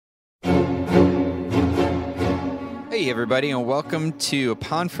Hey everybody, and welcome to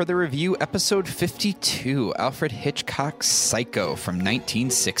Upon Further Review, episode 52, Alfred Hitchcock's Psycho from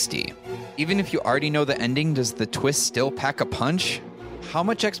 1960. Even if you already know the ending, does the twist still pack a punch? How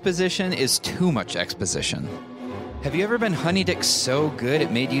much exposition is too much exposition? Have you ever been honeydick so good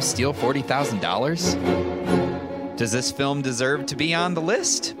it made you steal $40,000? Does this film deserve to be on the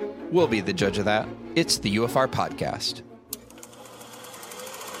list? We'll be the judge of that. It's the UFR Podcast.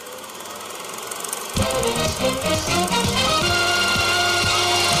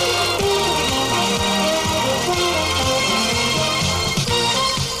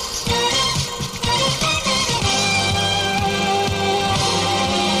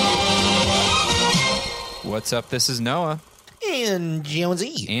 What's up? This is Noah. And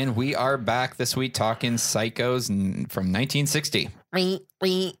Jonesy. And we are back this week talking Psychos from 1960.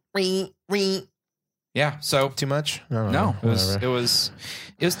 Yeah, so Too much? no, it was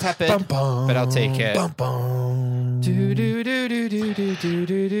tepid, Bum, bum, but I'll take it. Bum, bum.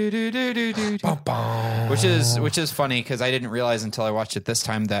 Bum, bum. Which is funny because I didn't realize until I watched it this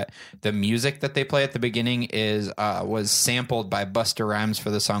time that the music that they play at the beginning was sampled by Busta Rhymes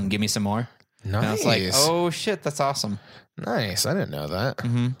for the song "Give Me Some More." Nice. And I was like, oh shit, that's awesome. Nice. I didn't know that.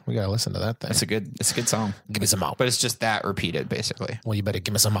 Mm-hmm. We gotta listen to that thing. It's a good song. Give me some more. But it's just that repeated, basically. Well, you better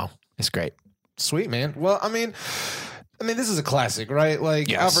give me some more. It's great. Sweet, man. Well, I mean, this is a classic, right? Like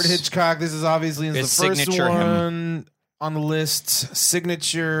Yes. Alfred Hitchcock. This is obviously the His first signature one on the list.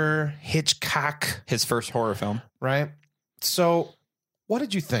 Signature Hitchcock, His first horror film. right? So, what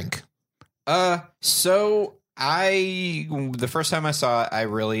did you think? So the first time I saw it, I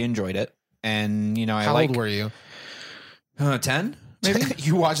really enjoyed it. And, How old were you? 10, maybe?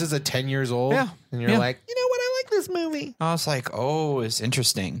 You watched this at 10 years old? Yeah. And you're Yeah. like, you know what? I like this movie. I was like, oh, it's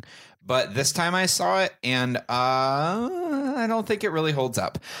interesting. But this time I saw it, and I don't think it really holds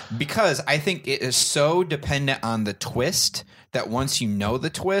up. Because I think it is so dependent on the twist that once you know the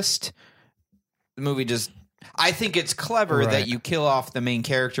twist, the movie just... I think it's clever Right. that you kill off the main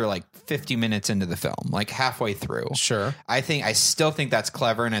character like 50 minutes into the film, like halfway through. Sure. I still think that's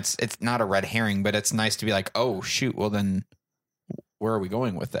clever, and it's not a red herring, but it's nice to be like, oh shoot, well then where are we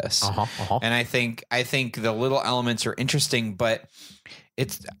going with this? And I think the little elements are interesting, but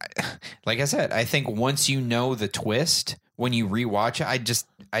it's like I said, I think once you know the twist, when you rewatch it,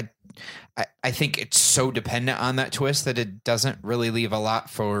 I think it's so dependent on that twist that it doesn't really leave a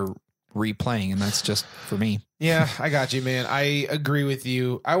lot for replaying, and that's just for me. Yeah, I got you, man. I agree with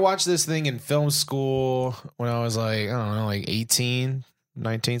you. I watched this thing in film school when I was like, I don't know, like 18,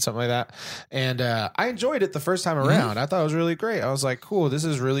 19, something like that. And I enjoyed it the first time around. I thought it was really great. I was like, cool, this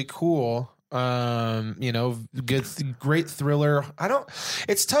is really cool. Great thriller.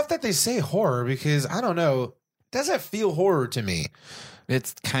 It's tough that they say horror because I don't know. It doesn't feel horror to me.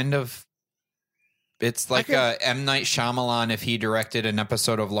 It's like M. Night Shyamalan if he directed an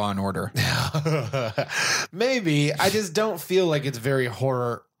episode of Law and Order. Maybe. I just don't feel like it's very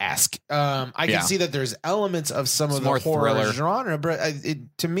horror-esque. I can see that there's elements of some of the horror thriller genre, but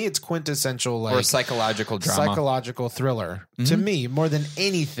to me, it's quintessential or psychological drama. Psychological thriller. To me, more than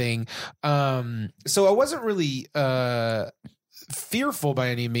anything. So I wasn't really... fearful by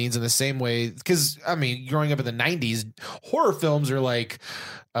any means in the same way because growing up in the 90s horror films are like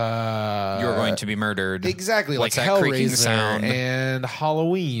you're going to be murdered, exactly, like like that creaking Hellraiser sound and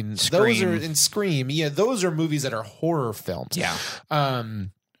Halloween. Scream. Those are in Scream. Yeah, those are movies that are horror films. Yeah.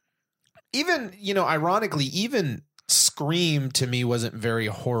 Even ironically, even Scream to me wasn't very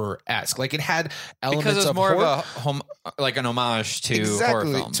horror-esque. Like it had elements because it was of more horror. of like an homage to horror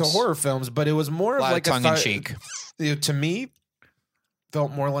films. To horror films, but it was more of like tongue in cheek. To me,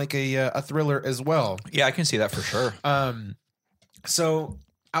 felt more like a thriller as well. Yeah, I can see that for sure. So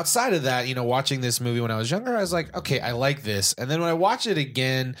outside of that, watching this movie when I was younger, I was like, okay, I like this. And then when I watched it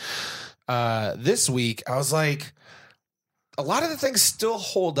again this week, I was like, a lot of the things still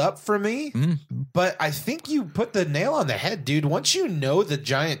hold up for me, but I think you put the nail on the head, dude. Once you know the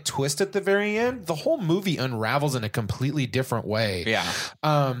giant twist at the very end, the whole movie unravels in a completely different way. Yeah.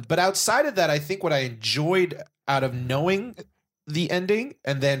 But outside of that, I think what I enjoyed out of knowing the ending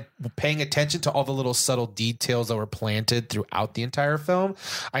and then paying attention to all the little subtle details that were planted throughout the entire film,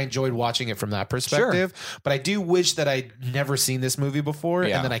 I enjoyed watching it from that perspective. Sure. But I do wish that I'd never seen this movie before,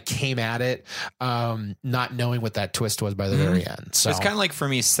 and then I came at it not knowing what that twist was by the very end. So it's kind of like for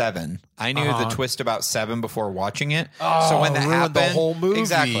me, Seven. I knew the twist about Seven before watching it. Oh, so when that happened, the whole movie,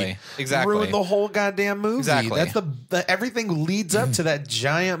 exactly, ruined the whole goddamn movie. Exactly. That's everything leads up to that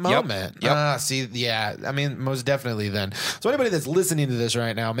giant moment. Yep. Most definitely. Then, so anybody that's listening to this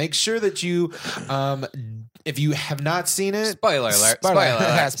right now, make sure that you if you have not seen it, spoiler alert, but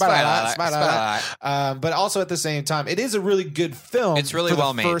also at the same time, it is a really good film. It's really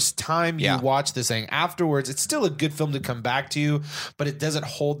well made. First time you watch this thing, afterwards, it's still a good film to come back to, but it doesn't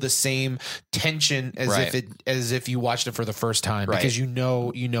hold the same tension as if you watched it for the first time because you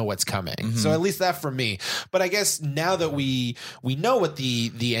know what's coming. So at least that for me. But I guess now that we know what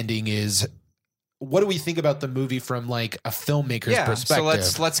the ending is, what do we think about the movie from like a filmmaker's perspective?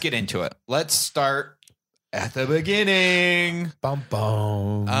 So let's get into it. Let's start at the beginning. Bum,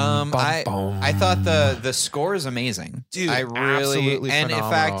 bum, I thought the score is amazing. Dude, I really, absolutely and phenomenal.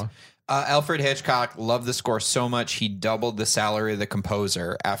 in fact, Alfred Hitchcock loved the score so much he doubled the salary of the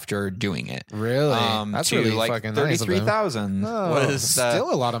composer after doing it. Really? That's to really like fucking nice of him. $33,000 was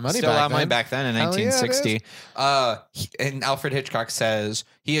still a lot of money. Still a lot of money back back then in 1960. And Alfred Hitchcock says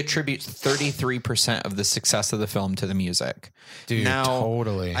he attributes 33% of the success of the film to the music. Dude, now,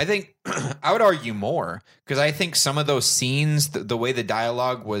 totally. I think I would argue more because I think some of those scenes, the way the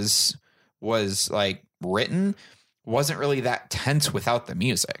dialogue was like written, wasn't really that tense without the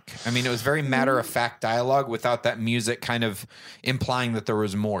music. I mean, it was very matter-of-fact dialogue without that music kind of implying that there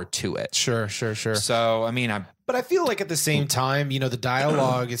was more to it. Sure. So, I mean, but I feel like at the same time, the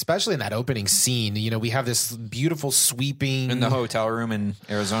dialogue, especially in that opening scene, we have this beautiful sweeping... in the hotel room in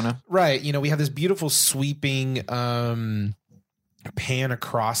Arizona. Right. We have this beautiful sweeping... pan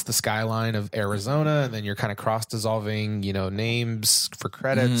across the skyline of Arizona, and then you're kind of cross dissolving, names for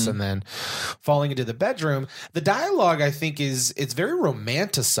credits, and then falling into the bedroom. The dialogue, I think, it's very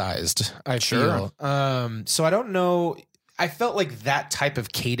romanticized. I feel. So I don't know. I felt like that type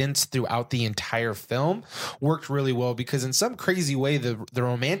of cadence throughout the entire film worked really well because in some crazy way, the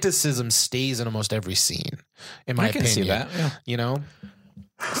romanticism stays in almost every scene. In my opinion, see that. Yeah.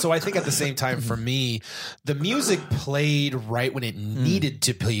 So I think at the same time, for me, the music played right when it needed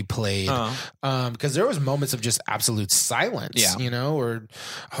to be played, because there was moments of just absolute silence, or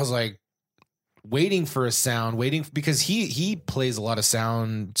I was like waiting for a sound, because he plays a lot of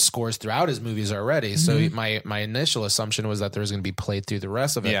sound scores throughout his movies already. So my initial assumption was that there was going to be played through the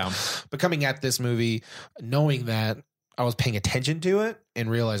rest of it. Yeah. But coming at this movie, knowing that, I was paying attention to it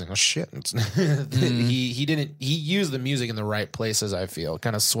and realizing, oh shit, he used the music in the right places. I feel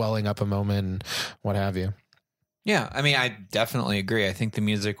kind of swelling up a moment and what have you. Yeah. I mean, I definitely agree. I think the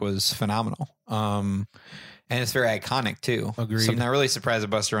music was phenomenal. And it's very iconic too. Agreed. So I'm not really surprised that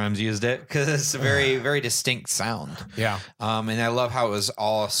Busta Rhymes used it because it's a very, very distinct sound. Yeah. And I love how it was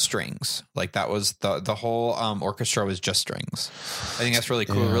all strings. Like that was the whole orchestra was just strings. I think that's really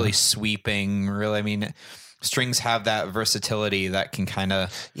cool. Yeah. Really sweeping. Really, I mean, strings have that versatility that can kind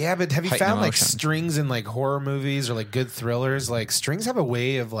of but have you found emotion. Like strings in like horror movies or like good thrillers, like strings have a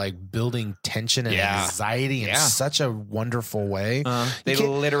way of like building tension and anxiety in such a wonderful way. They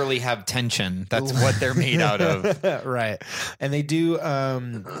literally have tension. That's what they're made out of. Right. And they do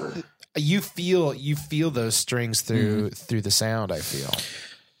you feel those strings through the sound, I feel.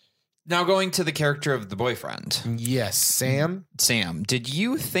 Now going to the character of the boyfriend. Yes, Sam. Did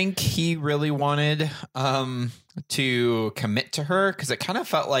you think he really wanted to commit to her? Because it kind of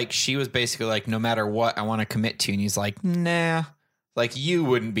felt like she was basically like, no matter what, I want to commit to you. And he's like, nah. Like, you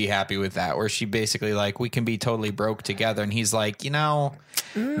wouldn't be happy with that. Where she basically like, we can be totally broke together. And he's like, nah.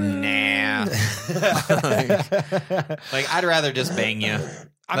 like, I'd rather just bang you.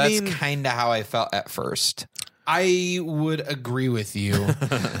 That's kind of how I felt at first. I would agree with you.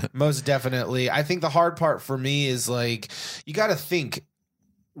 Most definitely. I think the hard part for me is like, you got to think,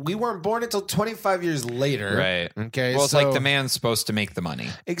 we weren't born until 25 years later. Right. Okay. Well, it's like the man's supposed to make the money.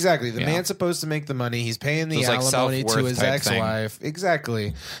 Exactly. The man's supposed to make the money. He's paying the alimony to his ex-wife.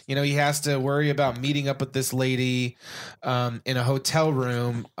 Exactly. He has to worry about meeting up with this lady in a hotel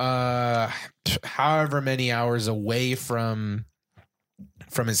room, however many hours away from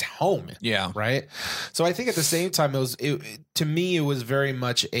his home. Yeah. Right. So I think at the same time, to me, it was very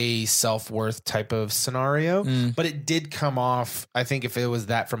much a self-worth type of scenario, but it did come off. I think if it was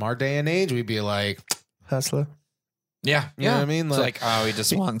that from our day and age, we'd be like, hustler. Yeah. You know what I mean? It's like, oh, he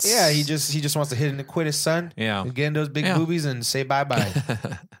just wants. Yeah. He just wants to hit and quit his son. Yeah. And get in those big boobies and say bye-bye.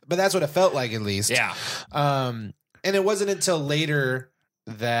 But that's what it felt like, at least. Yeah. And it wasn't until later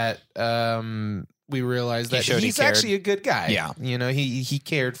that, we realized that he's actually a good guy. Yeah. He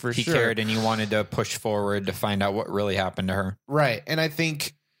cared for sure. He cared, and he wanted to push forward to find out what really happened to her. Right. And I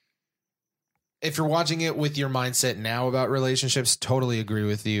think if you're watching it with your mindset now about relationships, totally agree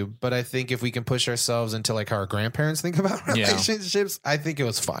with you. But I think if we can push ourselves into like how our grandparents think about relationships, I think it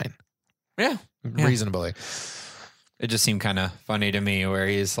was fine. Yeah. Reasonably. It just seemed kind of funny to me where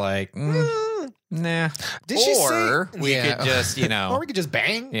he's like, Nah. Did she say? We could just, or we could just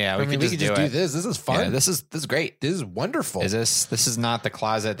bang. Yeah, we could just do this. This is fun. Yeah, this is great. This is wonderful. This is not the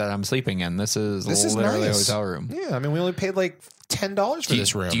closet that I'm sleeping in. This is literally nice. a hotel room. Yeah, I mean, we only paid like $10 for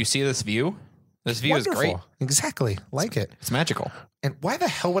this room. Do you see this view? This view Wonderful. is great. Exactly. Like it. It's magical. And why the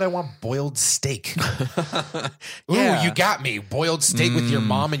hell would I want boiled steak? Yeah. Ooh, you got me. Boiled steak with your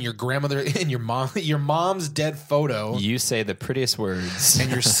mom and your grandmother and your mom's dead photo. You say the prettiest words.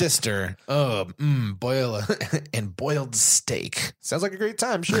 And your sister. Boiled steak. Sounds like a great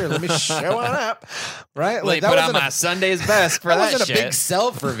time. Sure, let me show on up. Right? Like, put on my Sunday's best for that wasn't shit. a big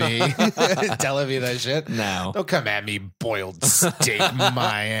sell for me. Telling me that shit. No. Don't come at me, boiled steak,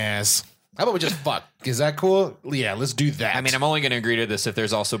 my ass. How about we just fuck? Is that cool? Yeah, let's do that. I mean, I'm only going to agree to this if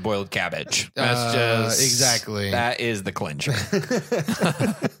there's also boiled cabbage. That's just exactly. That is the clincher.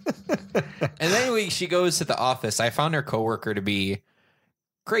 And then she goes to the office. I found her coworker to be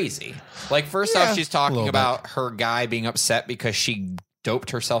crazy. Like, first off, she's talking about her guy being upset because she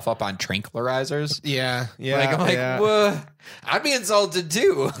doped herself up on tranquilizers. Yeah. Like, I'm like, well, I'd be insulted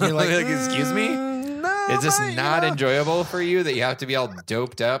too. You're like, excuse me? No, is this not enjoyable for you that you have to be all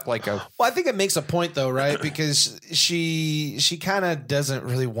doped up like a... Well, I think it makes a point though, right? Because she kind of doesn't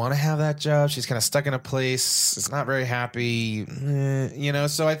really want to have that job. She's kind of stuck in a place. It's not very happy,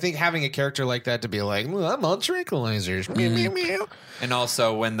 so I think having a character like that to be like, I'm on tranquilizers. Meow, meow, meow. And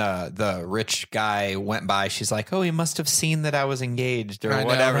also when the rich guy went by, she's like, oh, he must have seen that I was engaged or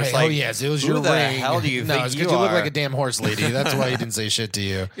whatever. Right? It's like, oh, yes, it was your who the ring. hell do you think it's you because you look are? like a damn horse lady. That's why he didn't say shit to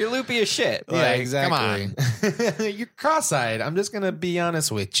you. You're loopy as shit. Yeah, Like, exactly. Come on. You're cross-eyed. I'm just gonna be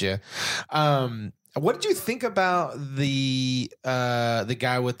honest with you. What did you think about the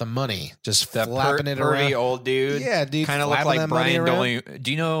guy with the money just flapping it around? Old dude. Yeah, dude. Kind of looked like Brian Doyle.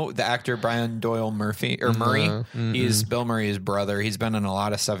 Do you know the actor Brian Doyle Murray? He's Bill Murray's brother. He's been in a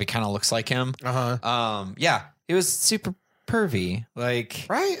lot of stuff. He kind of looks like him. Yeah, he was super pervy, like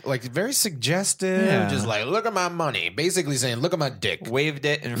very suggestive. Yeah. Just like, look at my money. Basically saying, look at my dick. Waved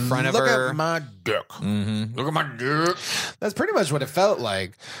it in front of her. her. Look at my dick. Mm-hmm. Look at my dick. That's pretty much what it felt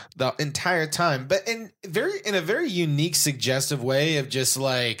like the entire time, but in a very unique, suggestive way of just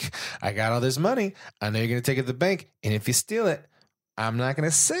like, I got all this money. I know you're gonna take it to the bank, and if you steal it, I'm not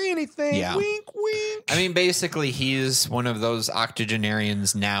gonna say anything. Yeah. Wink, wink. I mean, basically, he's one of those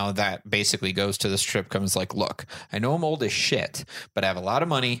octogenarians now that basically goes to the strip club and is like, look, I know I'm old as shit, but I have a lot of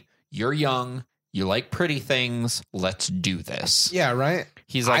money. You're young. You like pretty things. Let's do this. Yeah, right?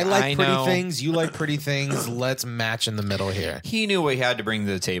 He's like, I like pretty things. You like pretty things. Let's match in the middle here. He knew what he had to bring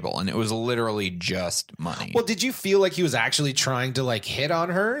to the table, and it was literally just money. Well, did you feel like he was actually trying to like hit on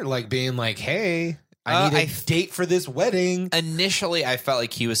her? Like being like, hey, I need a date for this wedding. Initially, I felt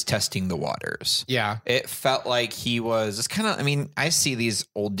like he was testing the waters. Yeah. It felt like he was it's kind of, I mean, I see these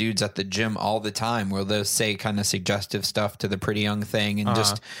old dudes at the gym all the time where they'll say kind of suggestive stuff to the pretty young thing. And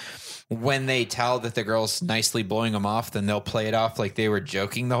just when they tell that the girl's nicely blowing them off, then they'll play it off like they were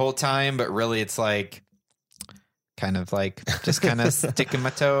joking the whole time. But really, it's like, kind of like just kind of sticking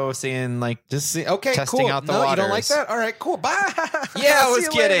my toe, seeing like testing out the waters. You don't like that? All right, cool. Bye. Yeah, I was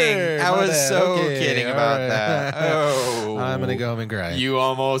kidding. I was so kidding about that. Oh, I'm gonna go home and cry. You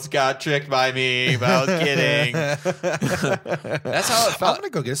almost got tricked by me, but I was kidding. That's how it felt. I'm gonna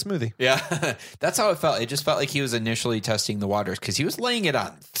go get a smoothie. Yeah, that's how it felt. It just felt like he was initially testing the waters because he was laying it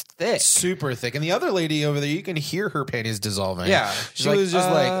on thick, super thick. And the other lady over there, you can hear her panties dissolving. Yeah, she was just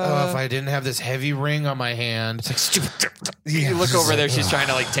like, oh, if I didn't have this heavy ring on my hand. It's like, stupid. You look over there, she's trying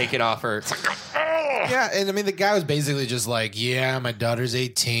to like take it off her. It's like, yeah, and I mean the guy was basically just like, yeah, my daughter's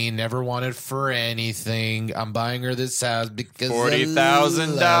 18, never wanted for anything. I'm buying her this house because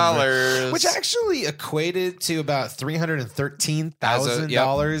 $40,000, which actually equated to about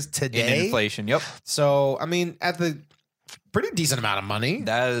 $313,000 today in inflation. Yep. So I mean, at the pretty decent amount of money.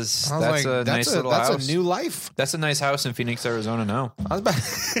 That's a nice little house. That's a new life. That's a nice house in Phoenix, Arizona. Now. I was about.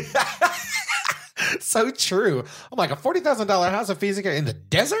 So true. I'm like, a $40,000 house in Phoenix in the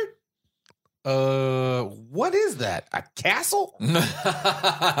desert? What is that? A castle?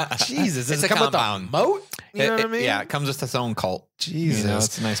 Jesus, does it's it a come compound. with a moat? You know what I mean? Yeah, it comes with its own cult. Jesus,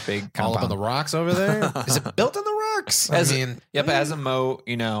 it's a nice big compound. All up on the rocks over there. Is it built on the rocks? It has a moat.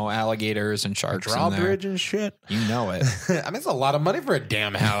 Alligators and sharks. Drawbridge and shit. You know it. I mean, it's a lot of money for a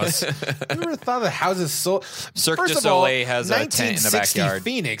damn house. I never thought the houses so. Cirque du Soleil has a tent in the backyard.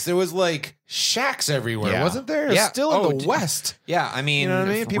 Phoenix, there was like shacks everywhere, wasn't there? Yeah. Still in the West. Yeah, I mean,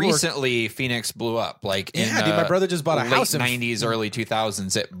 recently Phoenix blew up. Like, dude, my brother just bought a house in late 90s, early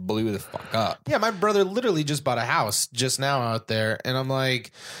 2000s. It blew the fuck up. Yeah, my brother literally just bought a house just now out there, and I'm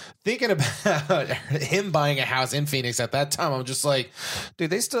like thinking about him buying a house in Phoenix at that time. I'm just like, dude,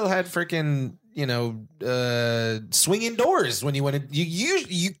 they still had freaking swinging doors when you went.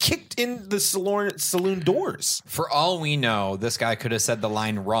 You kicked in the saloon doors. For all we know, this guy could have said the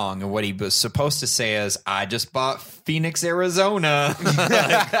line wrong, and what he was supposed to say is, "I just bought Phoenix, Arizona."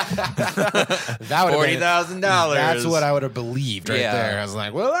 That would $40,000. That's what I would have believed there. I was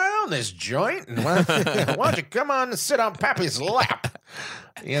like, "Well, I own this joint. Why don't you come on and sit on Pappy's lap?"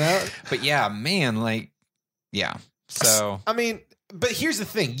 But yeah, man, So I mean. But here's the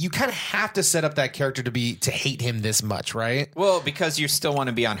thing. You kind of have to set up that character to hate him this much, right? Well, because you still want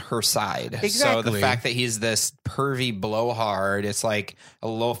to be on her side. Exactly. So the fact that he's this pervy blowhard, it's like a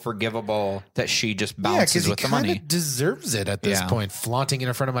little forgivable that she just bounces with the money. He kind of deserves it at this point, flaunting it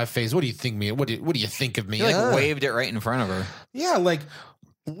in front of my face. What do you think me? What do you think of me? He waved it right in front of her. Yeah,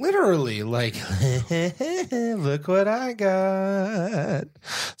 literally, look what I got.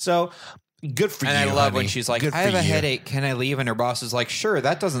 So good for you. And I love honey. when she's like, I have a headache. Can I leave? And her boss is like, sure,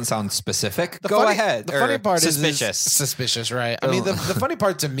 that doesn't sound specific. Go funny, ahead. The funny part suspicious. is suspicious, right? I mean, the funny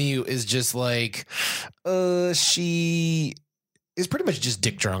part to me is just she is pretty much just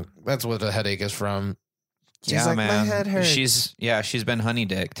dick drunk. That's what the headache is from. She's like, man. My head hurts. She's been honey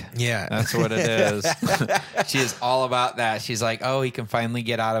dicked. Yeah. That's what it is. She is all about that. She's like, oh, he can finally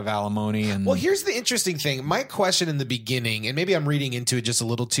get out of alimony. And well, here's the interesting thing. My question in the beginning, and maybe I'm reading into it just a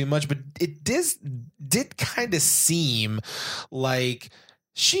little too much, but it did kind of seem like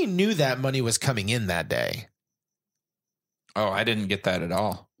she knew that money was coming in that day. Oh, I didn't get that at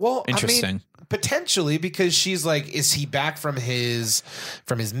all. Well, interesting. I mean, potentially, because she's like, is he back from his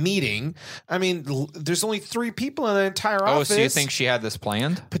meeting? I mean, there's only 3 people in the entire office. Oh, so you think she had this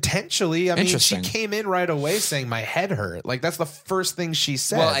planned? Potentially. I mean, she came in right away saying my head hurt. That's the first thing she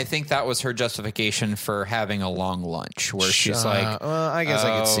said. Well, I think that was her justification for having a long lunch where she's like, well, I guess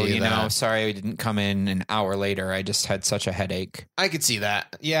I could see that. Sorry, I didn't come in an hour later. I just had such a headache. I could see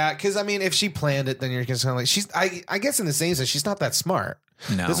that. Yeah, because I mean, if she planned it, then you're just kind of like, I guess in the same sense, she's not that smart.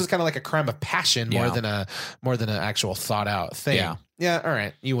 No. This is kind of like a crime of passion more than an actual thought out thing. Yeah. Yeah. All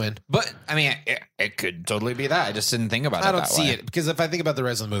right. You win. But I mean, it could totally be that. I just didn't think about it. I don't see it because if I think about the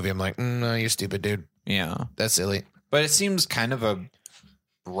rest of the movie, I'm like, no, you're stupid, dude. Yeah. That's silly. But it seems kind of a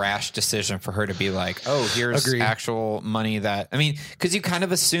rash decision for her to be like, oh, here's actual money that, I mean, because you kind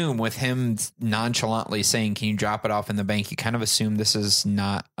of assume with him nonchalantly saying, can you drop it off in the bank? You kind of assume this is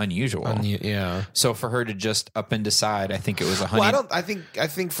not unusual. Yeah. So for her to just up and decide, I think it was a honey. Well, I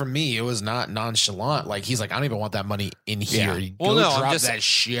think for me, it was not nonchalant. Like he's like, I don't even want that money in here. Yeah. Well, no, I'm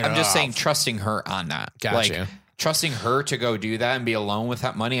just saying trusting her on that. Gotcha. Trusting her to go do that and be alone with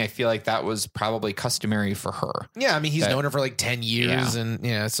that money, I feel like that was probably customary for her. Yeah, I mean, he's known her for like 10 years,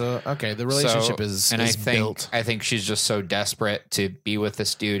 and so okay, the relationship is built. I think she's just so desperate to be with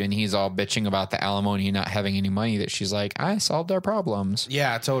this dude, and he's all bitching about the alimony not having any money that she's like, I solved our problems.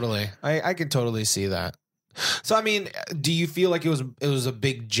 Yeah, totally. I can totally see that. So, I mean, do you feel like it was a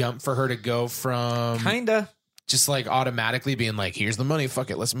big jump for her to go from kinda just like automatically being like, here's the money,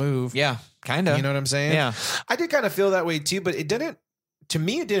 fuck it, let's move? Yeah. Kind of. You know what I'm saying? Yeah. I did kind of feel that way too, but it didn't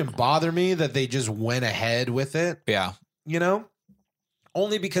bother me that they just went ahead with it. Yeah.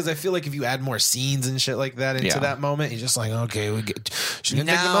 Only because I feel like if you add more scenes and shit like that into that moment, you're just like, okay, she's going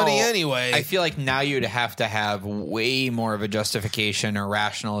to take the money anyway. I feel like now you'd have to have way more of a justification or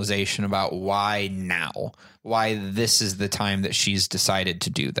rationalization about why this is the time that she's decided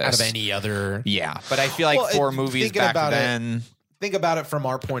to do this. Out of any other. Yeah. But I feel like 4 movies back then. Think about it from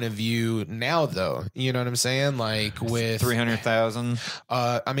our point of view now, though. You know what I'm saying? Like with 300,000.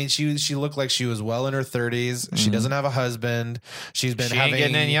 I mean, she looked like she was well in her 30s. Mm-hmm. She doesn't have a husband. She ain't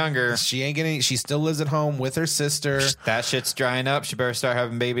getting any younger. She still lives at home with her sister. That shit's drying up. She better start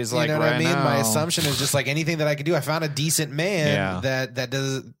having babies what I mean? now. My assumption is just like anything that I could do. I found a decent man that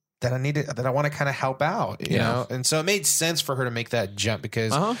does. That I needed, that I want to kind of help out, you know? And so it made sense for her to make that jump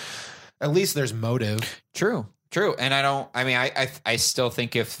because at least there's motive. True. And I still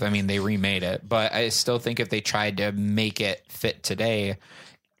think they remade it, but I still think if they tried to make it fit today,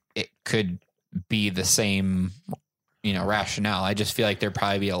 it could be the same, rationale. I just feel like there'd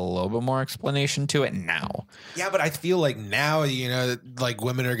probably be a little bit more explanation to it now. Yeah, but I feel like now, like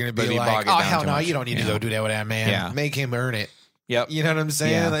women are going to be like, oh, hell no, you don't need to go do that with that man. Yeah. Make him earn it. Yep. You know what I'm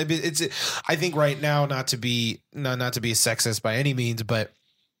saying? Yeah. I think right now, not to be sexist by any means, but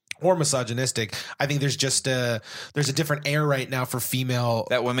or misogynistic, I think there's a different air right now for female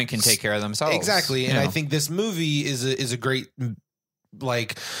that women can take care of themselves. Exactly. And I think this movie is a great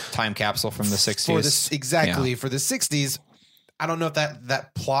like time capsule from the 60s. For the 60s. I don't know if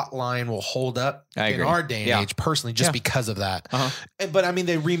that plot line will hold up in our day and age personally, just because of that. But I mean,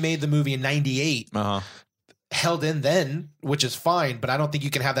 they remade the movie in 98. held in then, which is fine, but I don't think you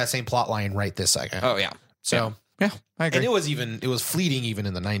can have that same plot line right this second. Oh yeah. So yeah, I agree. And it was fleeting even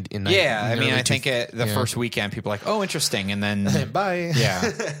in the 90s. Yeah, I mean, I think the first weekend people are like, oh, interesting, and then bye. Yeah,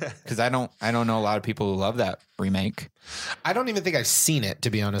 because I don't know a lot of people who love that remake. I don't even think I've seen it, to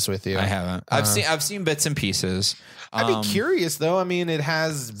be honest with you. I haven't. I've seen bits and pieces. I'd be curious though. I mean, it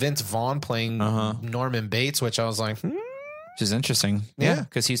has Vince Vaughn playing Norman Bates, which I was like, which is interesting. Yeah,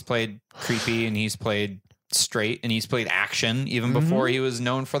 because he's played creepy and he's played straight and he's played action even before he was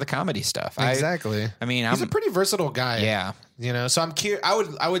known for the comedy stuff. Exactly. I mean, he's a pretty versatile guy. Yeah. You know, so I'm curious.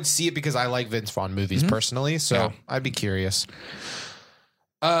 I would see it because I like Vince Vaughn movies personally. So I'd be curious.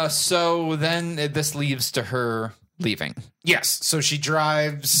 So then this leads to her leaving. Yes. So she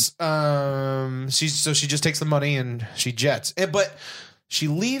drives. She just takes the money and she jets. But she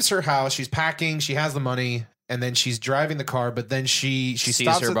leaves her house. She's packing. She has the money. And then she's driving the car, but then she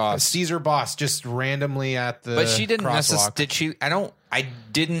stops her boss. Sees her boss just randomly at the. But she didn't crosswalk. Did she? I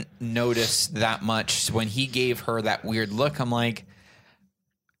didn't notice that much when he gave her that weird look. I'm like,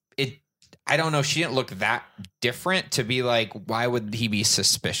 I don't know. She didn't look that different to be like, why would he be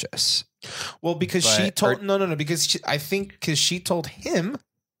suspicious? Well, because she told I think she told him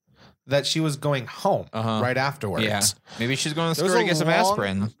that she was going home right afterwards. Yeah. Maybe she's going to the store to get some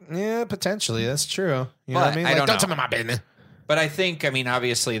aspirin. Yeah, potentially. That's true. You know what I mean? Like, don't tell me my business. But I think,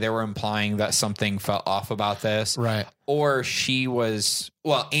 obviously they were implying that something felt off about this. Right. Or she was,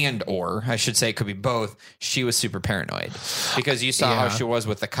 I should say it could be both. She was super paranoid. Because you saw how she was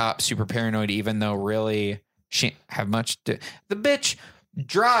with the cop, super paranoid, even though really she didn't have much to. The bitch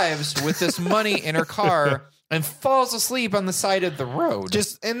drives with this money in her car and falls asleep on the side of the road.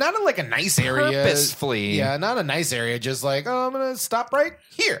 And not in like a nice area. Purposefully. Yeah, not a nice area. Just like, I'm going to stop right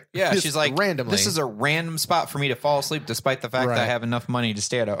here. Yeah, just she's like, randomly. This is a random spot for me to fall asleep despite the fact that I have enough money to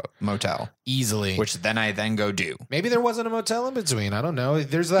stay at a motel. Easily. Which then I go do. Maybe there wasn't a motel in between. I don't know.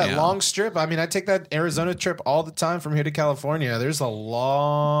 There's that long strip. I mean, I take that Arizona trip all the time from here to California. There's a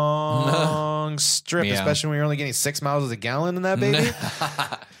long strip, especially when you're only getting 6 miles a gallon in that baby.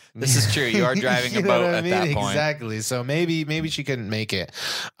 This is true. You are driving a boat at that point. Exactly. So maybe she couldn't make it.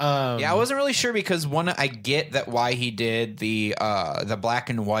 I wasn't really sure because I get that why he did the black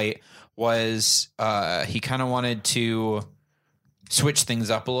and white was he kind of wanted to switch things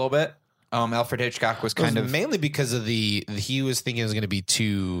up a little bit. Alfred Hitchcock was mainly because of he was thinking it was going to be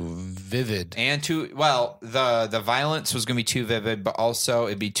too vivid and the violence was going to be too vivid, but also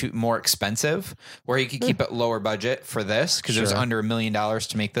it'd be more expensive. Where he could keep it lower budget for this because it was under $1 million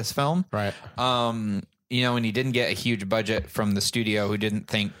to make this film, right? And he didn't get a huge budget from the studio who didn't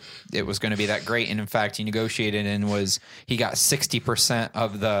think it was going to be that great, and in fact, he negotiated and he got 60%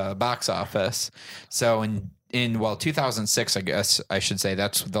 of the box office. So in 2006, I guess I should say,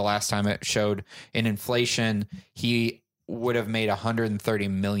 that's the last time it showed. In inflation, he would have made $130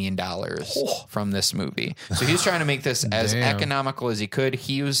 million from this movie. So he was trying to make this as economical as he could.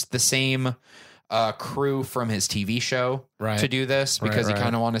 He used the same crew from his TV show to do this because he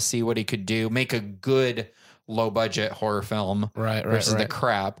kind of wanted to see what he could do, make a good low budget horror film versus the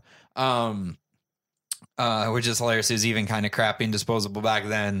crap. Which is hilarious. It was even kind of crappy and disposable back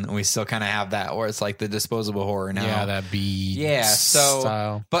then. We still kind of have that where it's like the disposable horror now. Yeah, that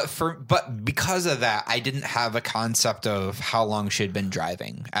style. But because of that, I didn't have a concept of how long she'd been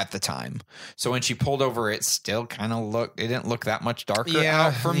driving at the time. So when she pulled over, it still kind of it didn't look that much darker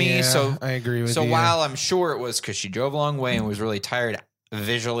out for me. Yeah, so I agree with you. So while I'm sure it was because she drove a long way and was really tired,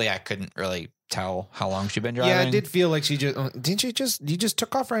 visually I couldn't really tell how long she'd been driving. Yeah, it did feel like she just you just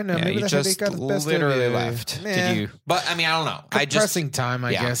took off right now. Yeah, maybe you just got the best literally left. Yeah. Did you? But I mean, I don't know. Compressing time,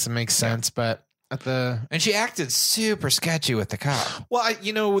 I guess it makes sense. But and she acted super sketchy with the cop. Well,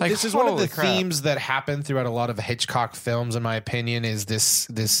 this is one of the themes that happen throughout a lot of Hitchcock films, in my opinion, is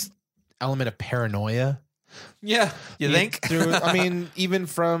this element of paranoia. Yeah, you think? I mean, even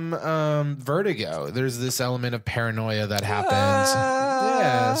from Vertigo, there's this element of paranoia that happens.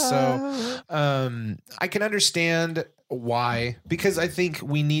 Yeah, so I can understand why, because I think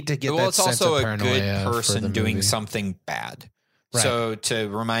we need to get that sense of paranoia. It's also a good person doing something bad. Right. So to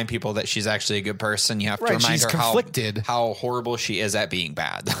remind people that she's actually a good person, you have to remind her how horrible she is at being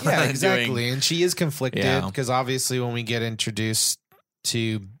bad. Yeah, exactly. And she is conflicted because obviously when we get introduced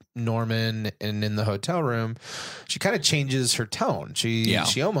to Norman and in the hotel room, she kind of changes her tone.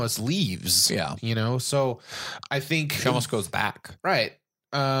 She almost leaves. Yeah. So I think she almost goes back. Right.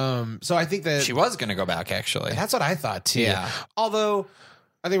 So I think that she was going to go back, actually. That's what I thought too. Yeah. Although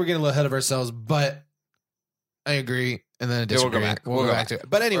I think we're getting a little ahead of ourselves, but I agree. And then I disagree. We'll go back to it.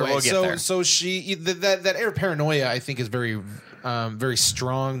 But anyway, we'll get there. so she that air of paranoia I think is very very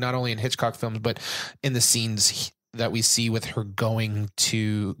strong, not only in Hitchcock films but in the scenes that we see with her going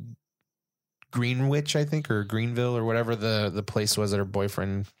to Greenwich, I think, or Greenville, or whatever the place was that her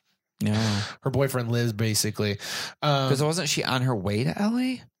boyfriend lives, basically. Because wasn't she on her way to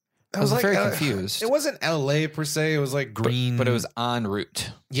LA? I was like, very confused. It wasn't LA per se. It was like Green, but it was en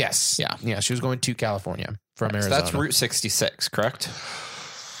route. Yes, yeah. She was going to California from Arizona. So that's Route 66, correct?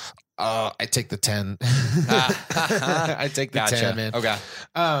 I take the 10. I take the 10, man. Okay.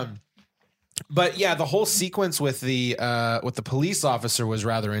 But yeah, the whole sequence with the police officer was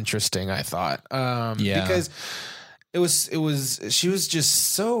rather interesting, I thought. Because she was just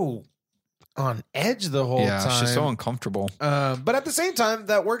so on edge the whole time. She's so uncomfortable. But at the same time,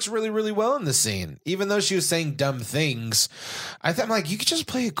 that works really, really well in the scene. Even though she was saying dumb things, I'm like, you could just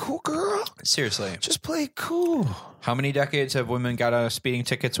play it cool, girl. Seriously. Just play it cool. How many decades have women got out of speeding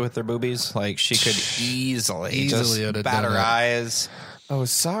tickets with their boobies? Like, she could easily just bat her eyes. Oh,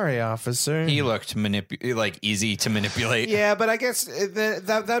 sorry, officer. He looked easy to manipulate. Yeah, but I guess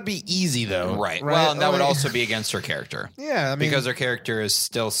that'd be easy, though. Right. Well, and that would also be against her character. Yeah, I mean, because her character is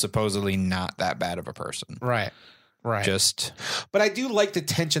still supposedly not that bad of a person. Right. But I do like the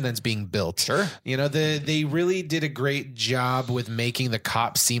tension that's being built. Sure. You know, they really did a great job with making the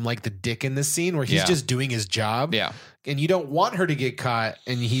cop seem like the dick in this scene where he's just doing his job. Yeah. And you don't want her to get caught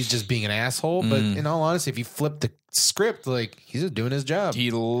and he's just being an asshole. But in all honesty, if you flip the script, like, he's just doing his job. He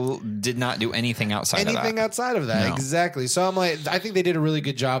did not do anything outside of that. No. Exactly. So I'm like, I think they did a really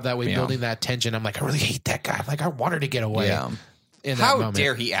good job that way, building that tension. I'm like, I really hate that guy. I'm like, I want her to get away. Yeah. How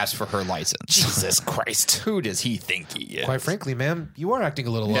dare he ask for her license? Jesus Christ. Who does he think he is? Quite frankly, man, you are acting a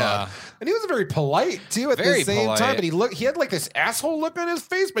little odd. And he was very polite, too, at the same time. But he had like this asshole look on his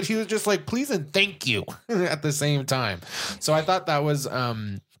face, but he was just like, please and thank you at the same time. So I thought that was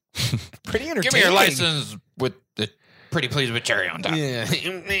pretty entertaining. Give me your license with the pretty please with cherry on top. Yeah.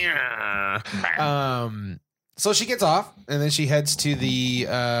 So she gets off, and then she heads to the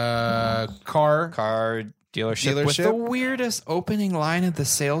car dealership with the weirdest opening line of the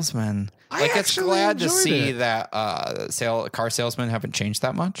salesman. Like, it's glad to see that car salesmen haven't changed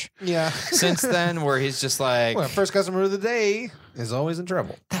that much. Yeah. Since then, where he's just like, well, first customer of the day is always in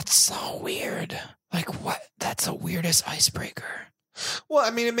trouble. That's so weird. Like, what? That's the weirdest icebreaker. Well,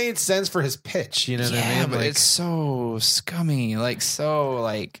 I mean, it made sense for his pitch, you know what I mean? Yeah, but it's so scummy. It's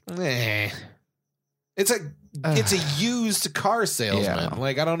a used car salesman. Yeah.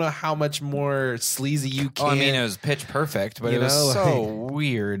 Like, I don't know how much more sleazy you can. Oh, I mean, it was pitch perfect, but it was so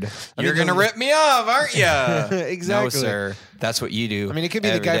weird. You're going to rip me off, aren't you? Exactly. No, sir. That's what you do. I mean, it could be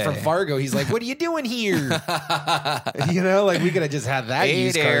the guy from Fargo. He's like, what are you doing here? You know, like, we could have just had that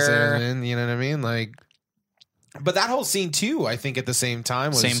used car salesman. You know what I mean? Like, but that whole scene, too, I think at the same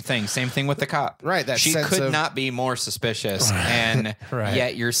time was... Same thing with the cop. Right. That she could not be more suspicious. And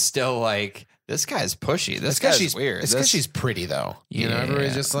yet you're still like... This guy's pushy. This guy's weird. It's because she's pretty, though. You know,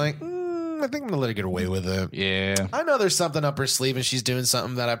 everybody's just like, I think I'm going to let her get away with it. Yeah. I know there's something up her sleeve and she's doing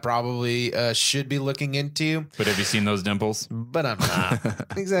something that I probably should be looking into. But have you seen those dimples? But I'm not.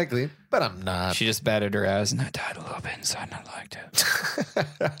 Exactly. But I'm not. She just batted her ass and I died a little bit inside and I liked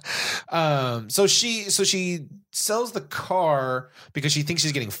it. So she sells the car because she thinks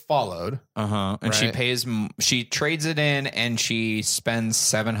she's getting followed. And right? She trades it in and she spends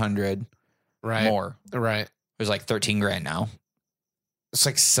 $700. Right. More. Right. There's like 13 grand now. It's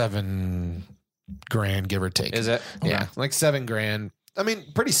like $7 grand, give or take. Is it? Okay. Yeah. Like $7 grand. I mean,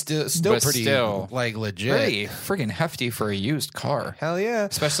 still pretty like legit. Pretty friggin' hefty for a used car. Hell yeah.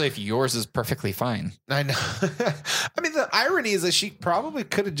 Especially if yours is perfectly fine. I know. I mean, the irony is that she probably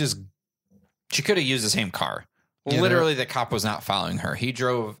could have used the same car. Literally, the cop was not following her. He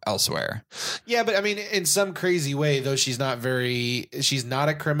drove elsewhere. Yeah, but I mean, in some crazy way, though she's not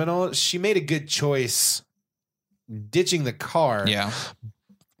a criminal, she made a good choice ditching the car. Yeah.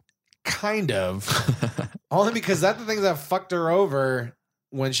 Kind of. Only because that's the things that fucked her over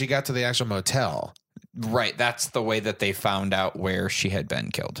when she got to the actual motel. Right. That's the way that they found out where she had been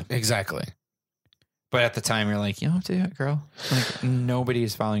killed. Exactly. But at the time, you're like, you don't have to do it, girl. Like,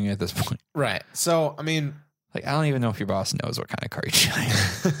 nobody's following you at this point. Right. So, I mean... Like, I don't even know if your boss knows what kind of car you're driving.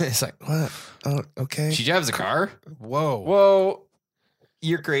 It's like, what? Oh, okay. She drives a car? Whoa.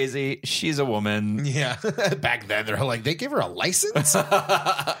 You're crazy. She's a woman. Yeah. Back then, they're like, they gave her a license?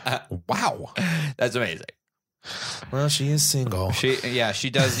 Wow. That's amazing. Well, she is single. She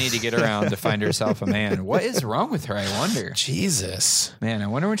does need to get around to find herself a man. What is wrong with her, I wonder? Jesus. Man, I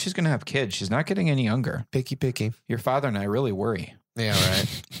wonder when she's going to have kids. She's not getting any younger. Picky. Your father and I really worry. Yeah,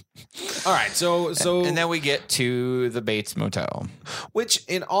 right. All right, so and then we get to the Bates Motel, which,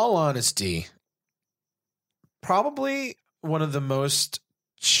 in all honesty, probably one of the most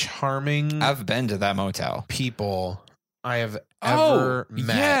charming I've been to that motel. people I have ever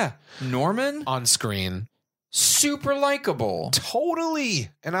met. Yeah, Norman on screen. Super likable. Totally.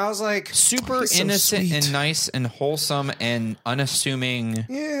 And I was like, super innocent so and nice and wholesome and unassuming.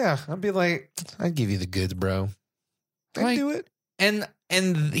 Yeah. I'd be like, I'd give you the goods, bro. I'd do it.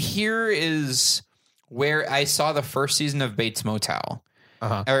 And here is where I saw the first season of Bates Motel.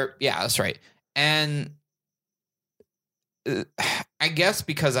 Yeah, that's right. And I guess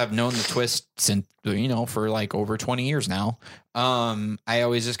because I've known the twist since, for like over 20 years now, I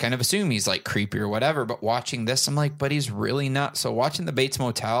always just kind of assume he's like creepy or whatever. But watching this, I'm like, but he's really not. So watching the Bates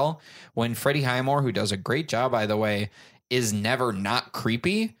Motel, when Freddie Highmore, who does a great job, by the way, is never not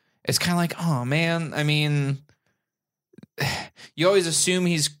creepy, it's kind of like, oh man, I mean, you always assume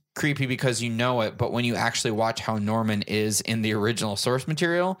he's creepy because you know it. But when you actually watch how Norman is in the original source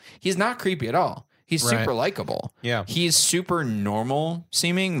material, he's not creepy at all. He's super likable. Yeah. He's super normal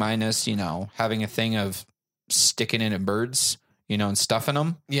seeming, minus, having a thing of sticking it in birds, and stuffing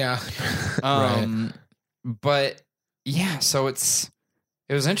them. Yeah. But yeah, so it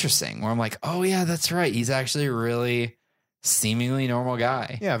was interesting where I'm like, oh yeah, that's right. He's actually a really seemingly normal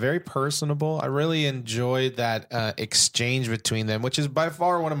guy. Yeah, very personable. I really enjoyed that exchange between them, which is by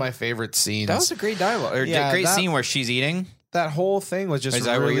far one of my favorite scenes. That was a great dialogue, or great scene where she's eating. That whole thing was just. Is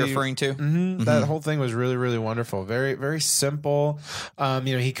that what you're referring to? Mm-hmm, that whole thing was really, really wonderful. Very, very simple.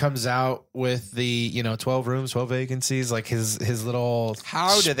 He comes out with the 12 rooms, 12 vacancies, like his little.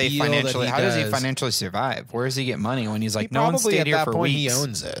 How does he financially survive? Where does he get money when he's like, no one stayed here for weeks? He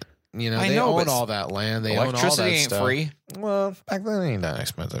owns it. They own all that land. They own all that ain't stuff. Free. Well, back then it ain't that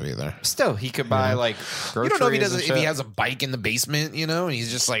expensive either. Still, he could buy like groceries. You don't know if he has a bike in the basement, and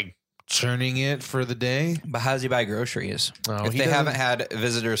he's just like churning it for the day. But how does he buy groceries? If they haven't had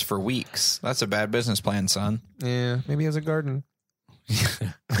visitors for weeks, that's a bad business plan, son. Yeah, maybe he has a garden.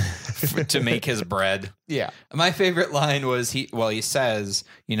 To make his bread. Yeah. My favorite line was he says,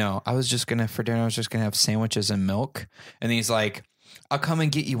 I was just going to have sandwiches and milk. And he's like, I'll come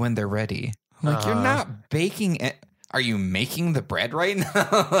and get you when they're ready. I'm like, you're not baking it. Are you making the bread right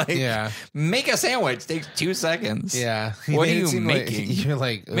now? Make a sandwich. Takes 2 seconds. Yeah. What are you making? You're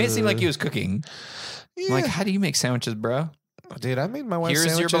like, made it seem like he was cooking. Yeah. I'm like, how do you make sandwiches, bro? Dude, I made my wife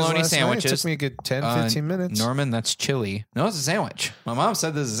sandwiches. Here's your bologna sandwiches. It took me a good 10, 15 minutes. Norman, that's chili. No, it's a sandwich. My mom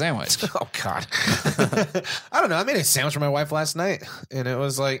said this is a sandwich. Oh, God. I don't know. I made a sandwich for my wife last night, and it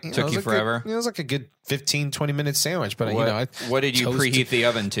was like... Took you forever? It was like a good 15, 20-minute sandwich, but, what did you preheat the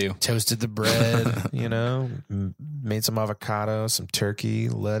oven to? Toasted the bread, made some avocado, some turkey,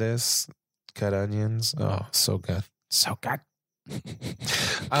 lettuce, cut onions. Oh, so good. So good.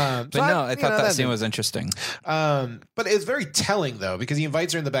 I thought that scene was interesting. But it's very telling though, because he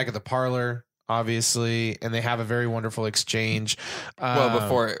invites her in the back of the parlor, obviously, and they have a very wonderful exchange.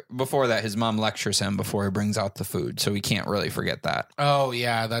 Well, before that, his mom lectures him before he brings out the food, so we can't really forget that. Oh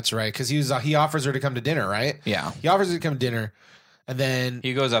yeah, that's right. Because he offers her to come to dinner, right? Yeah, he offers her to come to dinner. And then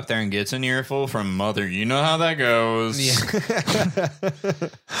he goes up there and gets an earful from Mother. You know how that goes. Yeah.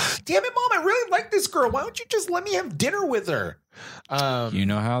 Damn it, Mom! I really like this girl. Why don't you just let me have dinner with her? You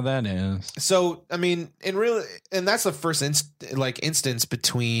know how that is. So, I mean, and that's the first instance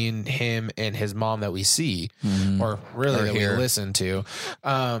between him and his mom that we see, or that we listen to.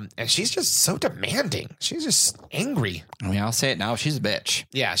 And she's just so demanding. She's just angry. I mean, I'll say it now. She's a bitch.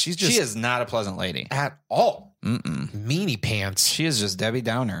 Yeah, she is not a pleasant lady at all. Meanie pants. She is just Debbie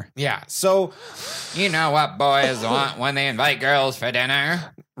Downer. Yeah. So, you know what boys want when they invite girls for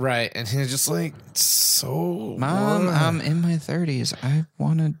dinner, right? And he's just like, so, Mom, I'm in my 30s. I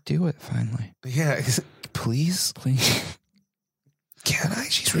want to do it finally. Yeah. Please. Can I?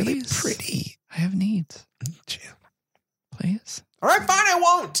 She's really pretty. I have needs. Please. All right, fine. I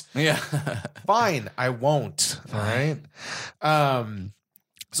won't. Yeah. Fine. I won't. All right.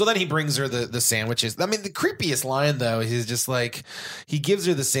 So then he brings her the sandwiches. I mean, the creepiest line, though, he's just like, he gives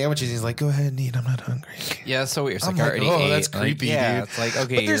her the sandwiches. He's like, go ahead and eat. I'm not hungry. Yeah, it's so weird. It's like, I already ate. That's creepy, dude. It's like,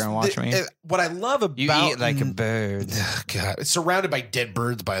 okay, you're going to watch me. What I love about... You eat like a bird. God, it's surrounded by dead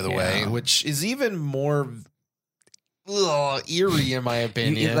birds, by the way, which is even more eerie, in my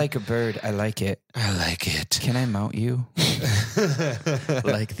opinion. You eat like a bird. I like it. I like it. Can I mount you?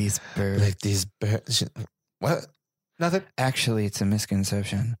 Like these birds. Like these birds. What? Nothing. Actually, it's a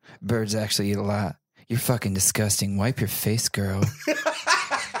misconception. Birds actually eat a lot. You're fucking disgusting. Wipe your face, girl.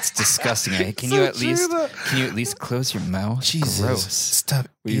 It's disgusting. Can you at least close your mouth? Jesus. Gross. Stop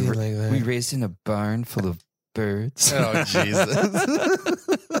eating like that. We raised in a barn full of birds. Oh, Jesus.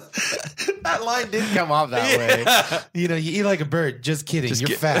 That line did come off that way. You know, you eat like a bird. Just kidding.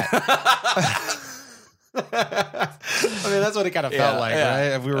 You're fat. I mean, that's what it kind of felt like,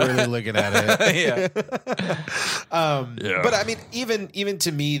 right? If we were really looking at it. But I mean, even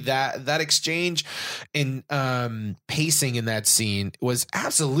to me, that exchange in pacing in that scene was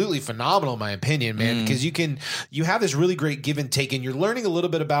absolutely phenomenal, in my opinion, man. Because you have this really great give and take, and you're learning a little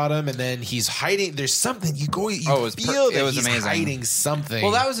bit about him, and then he's hiding. There's something you feel that he's amazing. Hiding something.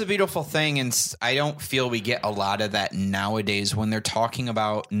 Well, that was a beautiful thing, and I don't feel we get a lot of that nowadays when they're talking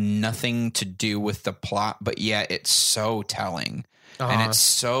about nothing to do with the plot, but yet it's so telling. And it's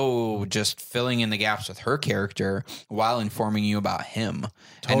so just filling in the gaps with her character while informing you about him.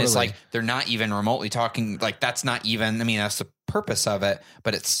 Totally. And it's like they're not even remotely talking. Like that's not even, I mean, that's the purpose of it,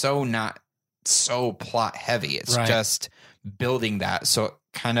 but it's so not so plot heavy. It's just building that. So it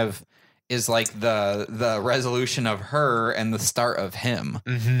kind of is like the resolution of her and the start of him.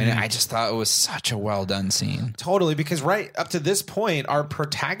 And I just thought it was such a well done scene. Totally. Because right up to this point, our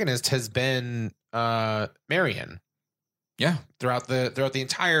protagonist has been Marion. Yeah. Throughout the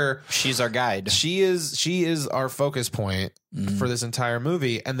entire, she's our guide. She is our focus point for this entire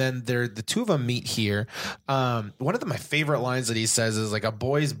movie. And then the two of them meet here. One of my favorite lines that he says is like, a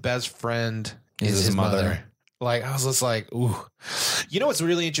boy's best friend is his mother. Like, I was just like, ooh. You know what's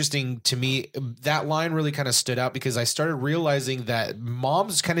really interesting to me? That line really kind of stood out because I started realizing that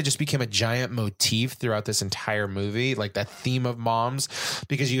moms kind of just became a giant motif throughout this entire movie, like that theme of moms,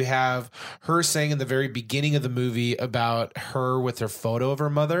 because you have her saying in the very beginning of the movie about her with her photo of her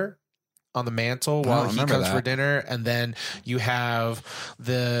mother on the mantle while he comes for dinner, and then you have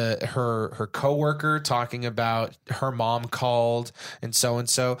her coworker talking about her mom called and so.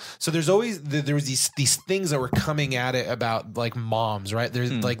 So there's always there was these things that were coming at it about like moms, right?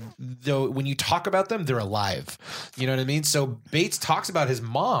 There's like, though when you talk about them, they're alive. You know what I mean? So Bates talks about his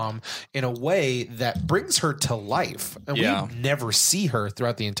mom in a way that brings her to life, and we never see her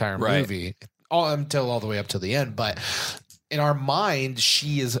throughout the entire movie, all the way up to the end. But in our mind,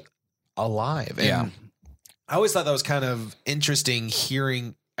 she is alive. And I always thought that was kind of interesting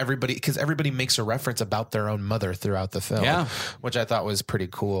hearing everybody, because everybody makes a reference about their own mother throughout the film, which I thought was pretty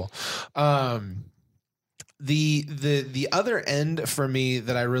cool. The other end for me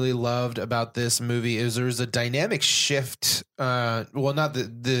that I really loved about this movie is there was a dynamic shift. Well, not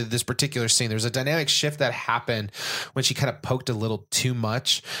this particular scene. There's a dynamic shift that happened when she kind of poked a little too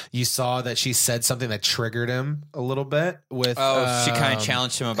much. You saw that she said something that triggered him a little bit. With she kind of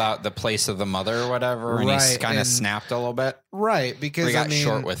challenged him about the place of the mother or whatever, and he kind of snapped a little bit. Right, because he got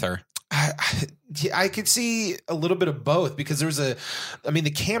short with her. I could see a little bit of both, because there was the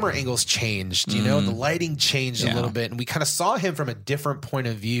camera angles changed, you know, the lighting changed a little bit, and we kind of saw him from a different point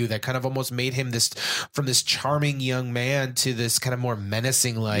of view that kind of almost made him from this charming young man to this kind of more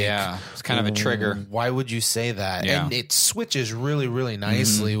menacing, like, it's kind of a trigger. Why would you say that? And it switches really, really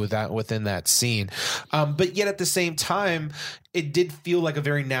nicely within that scene. But yet at the same time, it did feel like a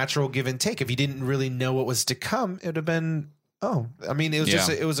very natural give and take. If you didn't really know what was to come, it would have been, it was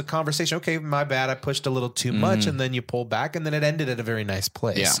just it was a conversation. Okay, my bad. I pushed a little too much, and then you pull back, and then it ended at a very nice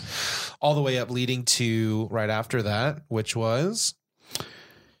place. Yeah. All the way up, leading to right after that, which was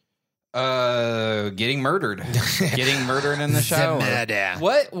getting murdered in the shower.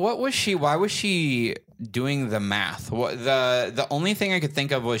 What was she? Why was she doing the math? The only thing I could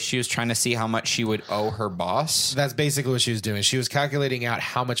think of was she was trying to see how much she would owe her boss. That's basically what she was doing. She was calculating out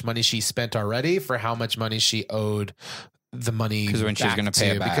how much money she spent already for how much money she owed the money, because when she's going to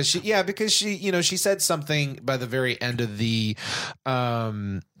pay it back, because she said something by the very end of the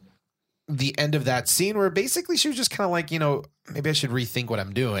end of that scene where basically she was just kind of like, maybe I should rethink what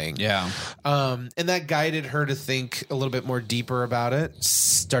I'm doing. Yeah. And that guided her to think a little bit more deeper about it.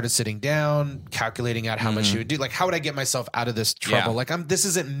 Started sitting down, calculating out how much she would do. Like, how would I get myself out of this trouble? Like, this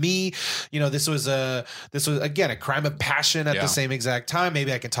isn't me. This was again a crime of passion at the same exact time.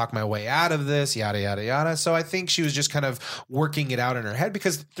 Maybe I can talk my way out of this, yada, yada, yada. So I think she was just kind of working it out in her head,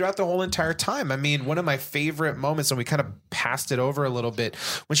 because throughout the whole entire time, one of my favorite moments, and we kind of passed it over a little bit,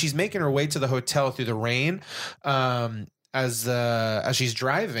 when she's making her way to the hotel through the rain, as she's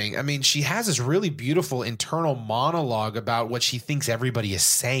driving, she has this really beautiful internal monologue about what she thinks everybody is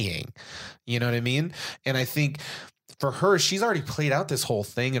saying. You know what I mean? And I think for her, she's already played out this whole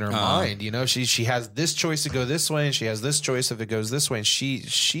thing in her mind. You know, she has this choice to go this way, and she has this choice if it goes this way, and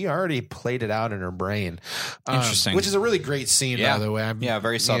she already played it out in her brain. Interesting. Which is a really great scene, by the way.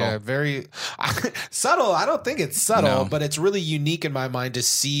 Very subtle. Yeah, very subtle. I don't think it's subtle, but it's really unique in my mind to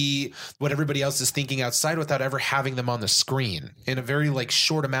see what everybody else is thinking outside without ever having them on the screen in a very like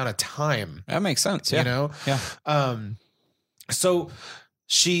short amount of time. That makes sense. Yeah. You know? Yeah. So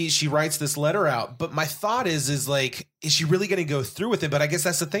she writes this letter out, but my thought is like, is she really going to go through with it? But I guess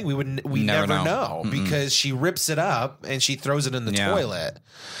that's the thing. We never know because she rips it up and she throws it in the toilet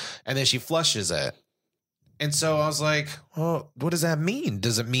and then she flushes it. And so I was like, well, what does that mean?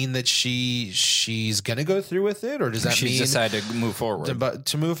 Does it mean that she's going to go through with it, or does that mean she's decided to move forward?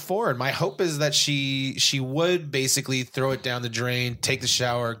 To move forward. My hope is that she would basically throw it down the drain, take the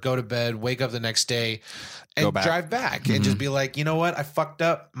shower, go to bed, wake up the next day, and drive back and just be like, you know what? I fucked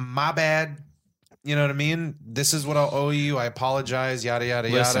up. My bad. You know what I mean? This is what I'll owe you. I apologize. Yada, yada,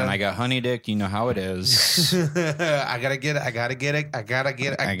 yada. Listen, I got honey dick. You know how it is. I gotta get it. I gotta get it. I gotta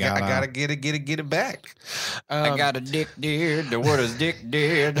get it. I gotta get it back. I got a dick did. What is dick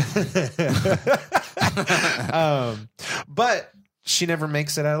did? But she never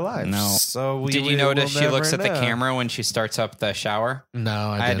makes it out alive. No. So did you notice she looks at the camera when she starts up the shower? No,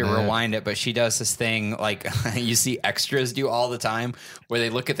 I had to rewind it, but she does this thing like you see extras do all the time where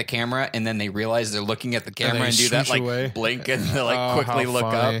they look at the camera and then they realize they're looking at the camera and do that like blink and they like quickly look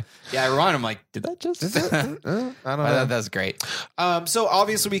up. Yeah, I rewind. I'm like, did that just? I don't know. That's great. So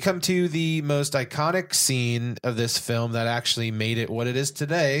obviously we come to the most iconic scene of this film that actually made it what it is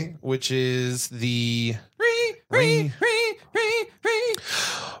today, which is the where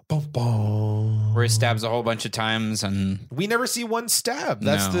he stabs a whole bunch of times and we never see one stab.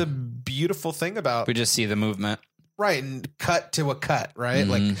 That's the beautiful thing about we just see the movement. Right, and cut to a cut, right?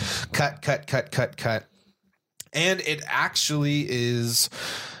 Like cut. And it actually is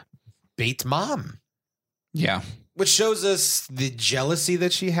Bates' mom. Yeah. Which shows us the jealousy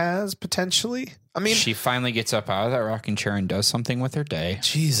that she has potentially. I mean, she finally gets up out of that rocking chair and does something with her day.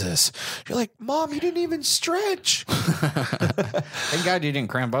 Jesus. You're like, Mom, you didn't even stretch. Thank God you didn't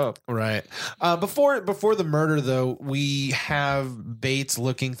cramp up. Right. Before the murder, though, we have Bates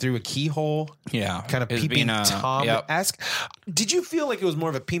looking through a keyhole. Yeah. Kind of peeping Tom-esque. Did you feel like it was more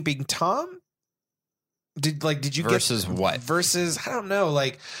of a peeping Tom? Did you versus get what? Versus, I don't know,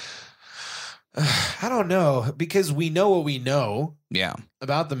 like I don't know, because we know what we know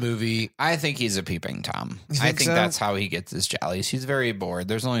about the movie. I think he's a peeping Tom. I think that's how he gets his jollies. He's very bored.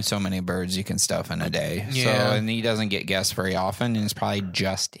 There's only so many birds you can stuff in a day. Yeah. So, and he doesn't get guests very often, and it's probably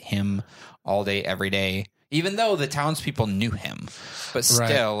just him all day, every day. Even though the townspeople knew him, but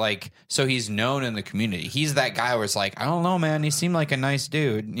still, like, so he's known in the community. He's that guy where it's like, I don't know, man. He seemed like a nice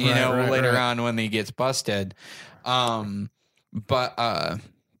dude, you know, later on when he gets busted. But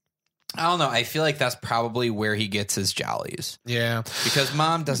I don't know. I feel like that's probably where he gets his jollies. Yeah. Because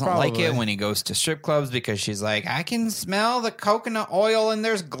Mom doesn't like it when he goes to strip clubs because she's like, I can smell the coconut oil and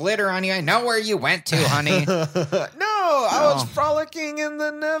there's glitter on you. I know where you went to, honey. No, I was frolicking in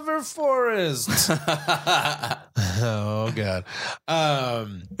the Never Forest. Oh, God.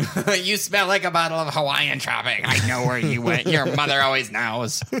 You smell like a bottle of Hawaiian Tropic. I know where you went. Your mother always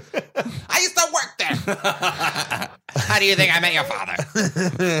knows. I used to work there. How do you think I met your father?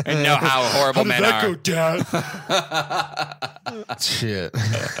 And know how horrible men are. Go, Dad? Shit.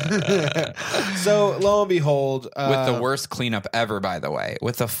 So, lo and behold. With the worst cleanup ever, by the way.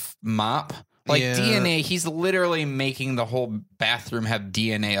 With a mop. Like DNA, he's literally making the whole bathroom have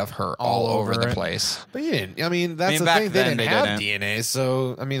DNA of her all over the place. But you didn't. I mean, that's the thing. They didn't have DNA,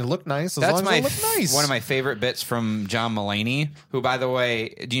 so I mean, it looked nice. As long as it looked nice. One of my favorite bits from John Mulaney, who, by the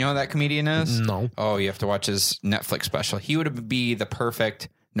way, do you know who that comedian is? No. Oh, you have to watch his Netflix special. He would be the perfect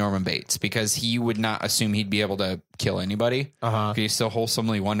Norman Bates because he would not assume he'd be able to kill anybody. He's so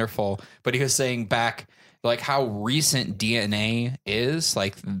wholesomely wonderful. But he was saying back, like how recent DNA is,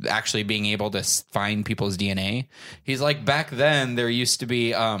 like actually being able to find people's DNA. He's like, back then there used to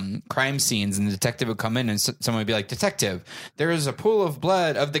be crime scenes and the detective would come in and someone would be like, detective, there is a pool of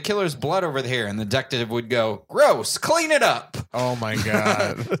blood, of the killer's blood over here. And the detective would go, gross, clean it up. Oh my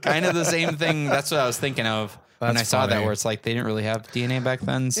God. Kind of the same thing. That's what I was thinking of when I saw that, where it's like they didn't really have DNA back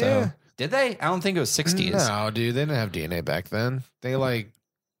then. So did they? I don't think it was 60s. No, dude, they didn't have DNA back then. They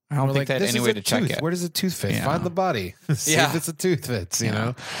I don't think they had any way to check it. Where does a tooth fit? Yeah. Find the body. See if it's a tooth fits, you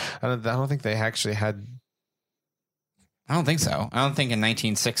know? I don't think they actually had. I don't think so. I don't think in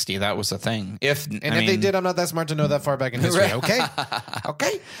 1960 that was a thing. If they did, I'm not that smart to know that far back in history. Okay?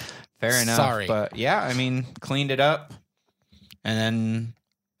 Okay? Fair enough. Sorry. But yeah, I mean, cleaned it up and then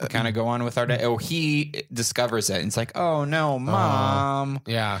kind of go on with our day. Oh, he discovers it. And it's like, oh no, Mom.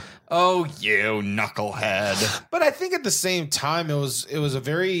 Yeah. Oh, you knucklehead. But I think at the same time, it was a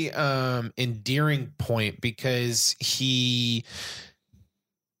very endearing point because he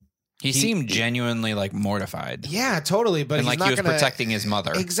seemed genuinely like mortified. Yeah, totally. But and he's like he was protecting his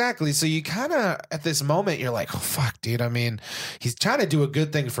mother. Exactly. So you kind of, at this moment, you're like, oh, fuck, dude. I mean, he's trying to do a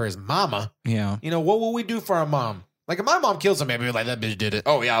good thing for his mama. Yeah. You know, what will we do for our mom? Like, if my mom kills him, maybe like, that bitch did it.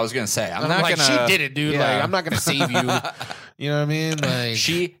 Oh, yeah, I was going to say. I'm not like, gonna, she did it, dude. Yeah. Like, I'm not going to save you. You know what I mean? Like,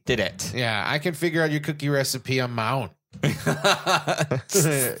 she did it. Yeah, I can figure out your cookie recipe on my own.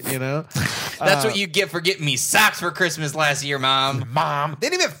 You know? That's what you get for getting me socks for Christmas last year, Mom. Mom, they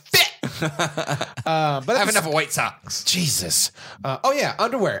didn't even fit. But I have enough white socks. Jesus. Oh yeah,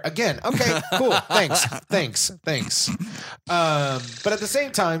 underwear again. Okay, cool. Thanks. But at the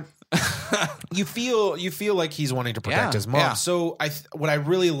same time, you feel like he's wanting to protect his mom. Yeah. So what I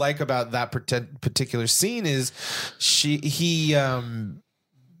really like about that particular scene is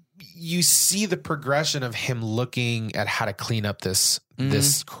you see the progression of him looking at how to clean up this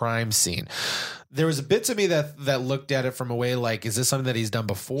crime scene. There was a bit to me that looked at it from a way like, is this something that he's done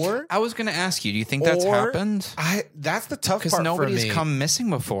before? I was going to ask you, do you think that's happened? That's the tough part for me. Because nobody's come missing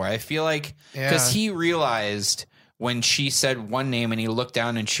before. I feel like, because he realized when she said one name and he looked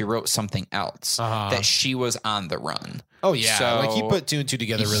down and she wrote something else, that she was on the run. Oh, yeah. So like he put two and two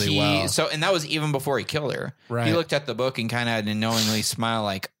together really well. So, and that was even before he killed her. Right. He looked at the book and kind of had a knowingly smile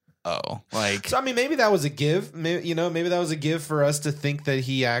like, oh, like, so I mean, maybe that was a give. Maybe that was a give for us to think that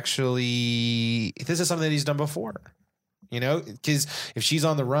he actually, this is something that he's done before. You know, because if she's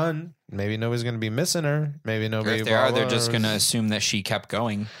on the run, maybe nobody's going to be missing her. Maybe nobody. Or if they are, they're just going to assume that she kept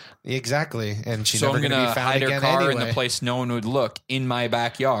going. Exactly, and she's so never going to be found hide again her car anyway. In the place no one would look, in my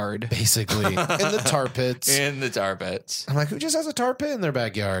backyard, basically, in the tar pits. In the tar pits. I'm like, who just has a tar pit in their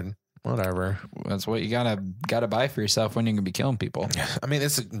backyard? Whatever. That's what you gotta buy for yourself when you're gonna be killing people. I mean,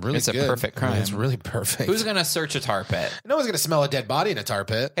 it's a perfect crime. I mean, it's really perfect. Who's gonna search a tar pit? No one's gonna smell a dead body in a tar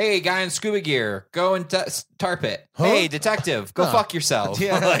pit. Hey, guy in scuba gear, go in tar pit. Huh? Hey, detective, go fuck yourself.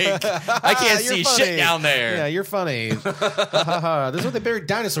 Yeah. Like, I can't see shit down there. Yeah, you're funny. This is what they buried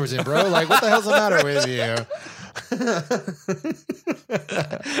dinosaurs in, bro. Like, what the hell's the matter with you? What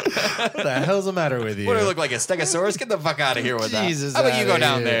the hell's the matter with you? What do I look like, a stegosaurus? Get the fuck out of here with Jesus, that. How about you go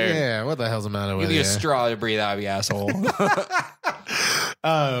down there? Yeah, what the hell's the matter with you? Give you a straw to breathe out of your asshole.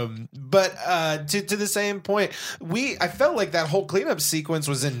 But to the same point, I felt like that whole cleanup sequence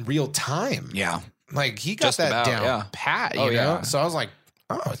was in real time. Yeah. Like he got that down pat, you know? Yeah. So I was like,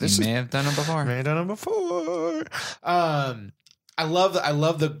 oh, this may have done it before. May have done it before. I love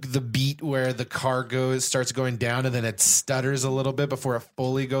the beat where the car starts going down and then it stutters a little bit before it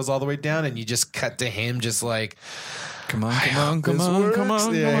fully goes all the way down, and you just cut to him just like, come on,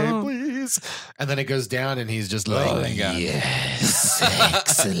 please. And then it goes down and he's just like, yes,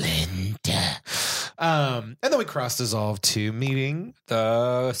 excellent. And then we cross dissolve to meeting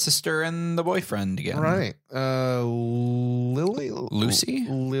the sister and the boyfriend again. Right. Lucy?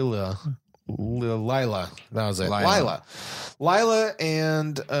 Lila. That was it. Lila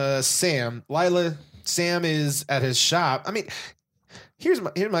and Sam. Sam is at his shop. I mean, here's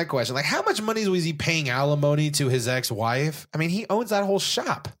my question. Like, how much money was he paying alimony to his ex-wife? I mean, he owns that whole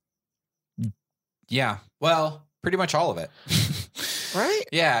shop. Yeah. Well, pretty much all of it. Right?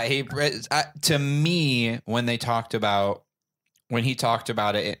 Yeah. To me, when he talked about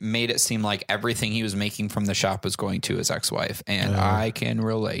it, it made it seem like everything he was making from the shop was going to his ex-wife, and I can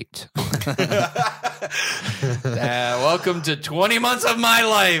relate. Welcome to 20 months of my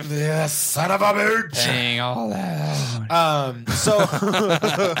life. Yes, son of a bitch. Paying all that.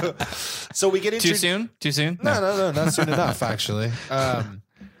 So we get into too soon. No, not soon enough. Actually.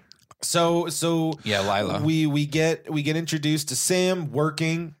 So yeah, Lila. We get introduced to Sam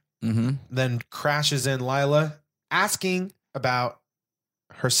working, then crashes in Lila asking about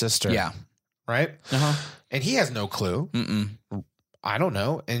her sister. Yeah. Right? And he has no clue. I don't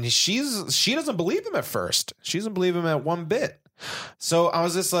know. And she doesn't believe him at first. She doesn't believe him at one bit. So I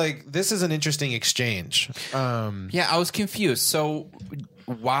was just like, this is an interesting exchange. Yeah, I was confused. So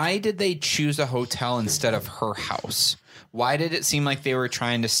why did they choose a hotel instead of her house? Why did it seem like they were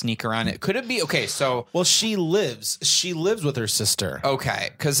trying to sneak around it? Could it be okay? So, well, she lives with her sister. Okay,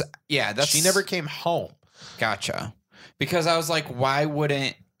 because she never came home. Gotcha. Because I was like, why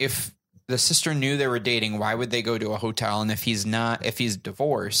wouldn't, if the sister knew they were dating, why would they go to a hotel? And if he's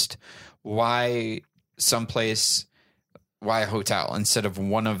divorced, why a hotel instead of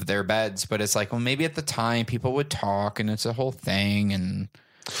one of their beds? But it's like, well, maybe at the time people would talk and it's a whole thing. And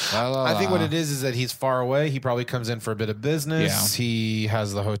I think what it is that he's far away. He probably comes in for a bit of business. Yeah. He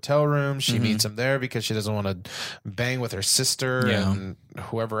has the hotel room. She meets him there because she doesn't want to bang with her sister and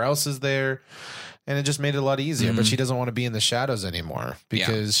whoever else is there. And it just made it a lot easier. But she doesn't want to be in the shadows anymore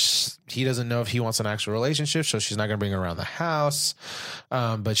because he doesn't know if he wants an actual relationship. So she's not going to bring her around the house.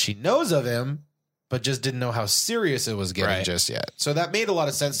 But she knows of him, but just didn't know how serious it was getting just yet. So that made a lot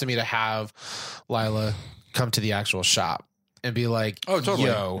of sense to me to have Lila come to the actual shop and be like, oh, totally.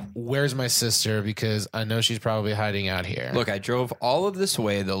 Yo, where's my sister? Because I know she's probably hiding out here. Look, I drove all of this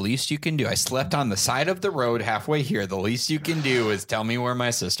way. The least you can do. I slept on the side of the road halfway here. The least you can do is tell me where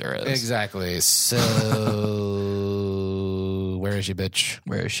my sister is. Exactly. So, where is she, bitch?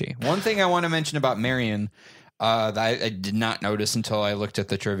 Where is she? One thing I want to mention about Marion that I did not notice until I looked at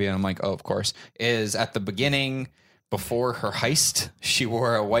the trivia, and I'm like, oh, of course, is at the beginning, before her heist, she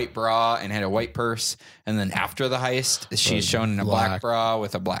wore a white bra and had a white purse. And then after the heist, she's shown in a black bra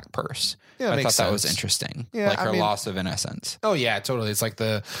with a black purse. Yeah, I thought that was interesting. Yeah, like her loss of innocence. Oh, yeah, totally. It's like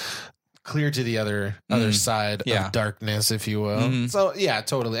the clear to the other side of darkness, if you will. So, yeah,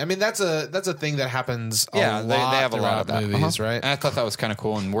 totally. I mean, that's a thing that happens a lot. They have a lot of that. Movies, right? And I thought that was kind of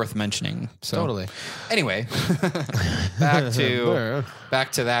cool and worth mentioning. So. Totally. Anyway, back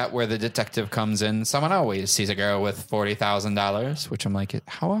to that where the detective comes in. Someone always sees a girl with $40,000, which I'm like,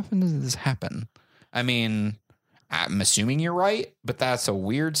 how often does this happen? I mean, I'm assuming you're right, but that's a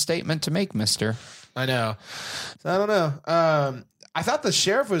weird statement to make, mister. I know. I don't know. I thought the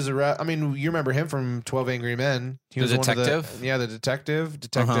sheriff was I mean, you remember him from 12 Angry Men. He was detective? The detective.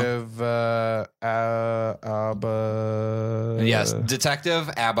 Detective Abba. Yes, Detective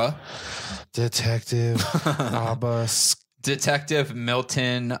Abba. Detective Abba. Detective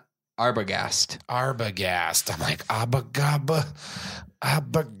Milton Arbogast. I'm like, Abba Gabba.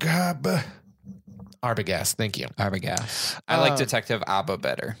 Arbogast, thank you. Arbogast. I like Detective Abba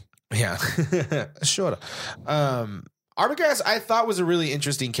better. Yeah. Sure. Arbogast, I thought, was a really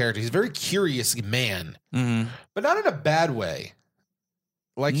interesting character. He's a very curious man, but not in a bad way.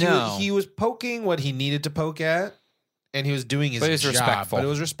 Like, he was poking what he needed to poke at, and he was doing his job. Respectful. But it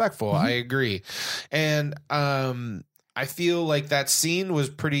was respectful. I agree. And I feel like that scene was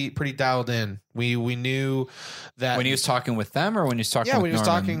pretty dialed in. We knew that when he was talking with them, or when he was talking. Yeah, with when he was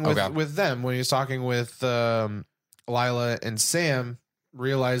Norman? talking with them. When he was talking with Lila and Sam,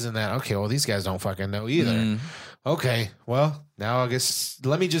 realizing that well, these guys don't fucking know either. Okay, well, now I guess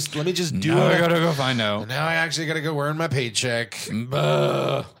let me just do it. I gotta go find out. Now I actually gotta go earn my paycheck.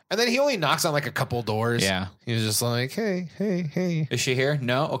 Buh. And then he only knocks on like a couple doors. Yeah. He was just like, hey. Is she here?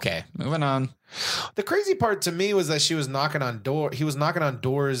 No? Okay. Moving on. The crazy part to me was that he was knocking on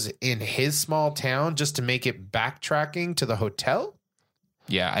doors in his small town just to make it backtracking to the hotel.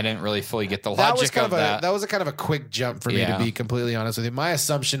 Yeah, I didn't really fully get the logic of that. That was a kind of a quick jump for me, to be completely honest with you. My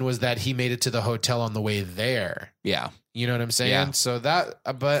assumption was that he made it to the hotel on the way there. Yeah. You know what I'm saying? Yeah. So but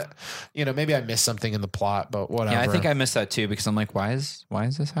maybe I missed something in the plot, but whatever. Yeah, I think I missed that too, because I'm like, why is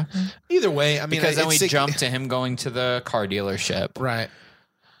this happening? Either way, I mean, because then we jump to him going to the car dealership. Right.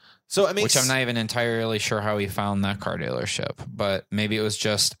 So I mean, which I'm not even entirely sure how he found that car dealership, but maybe it was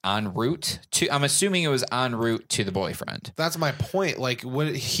just en route to. I'm assuming it was en route to the boyfriend. That's my point. Like,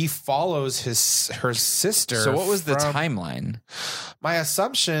 he follows her sister. So what was the timeline? My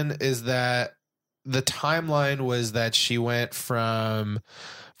assumption is that the timeline was that she went from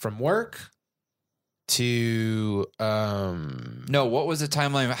work to No, what was the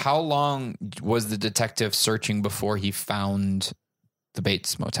timeline? How long was the detective searching before he found the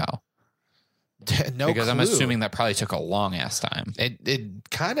Bates Motel? No, because clue. I'm assuming that probably took a long ass time. It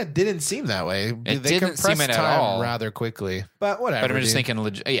kind of didn't seem that way. They didn't seem it at all rather quickly. But whatever. But I'm just thinking,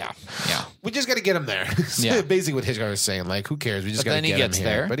 yeah. We just got to get him there. Yeah. Basically, what Hitchcock was saying, like, who cares? We just got to get him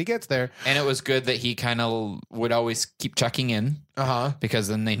there. But he gets there, and it was good that he kind of would always keep checking in. Because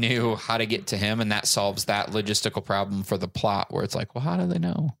then they knew how to get to him, and that solves that logistical problem for the plot. Where it's like, well, how do they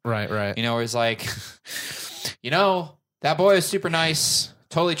know? Right. Where he's like, that boy is super nice.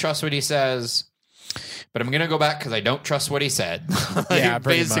 Totally trust what he says. But I'm going to go back because I don't trust what he said. Yeah,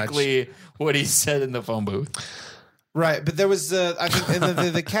 basically what he said in the phone booth. Right. But there was, I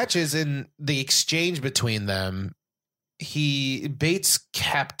think, the catch is in the exchange between them, Bates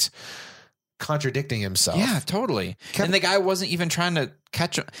kept contradicting himself. Yeah, totally. And the guy wasn't even trying to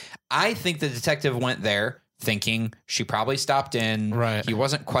catch him. I think the detective went there thinking she probably stopped in. Right. He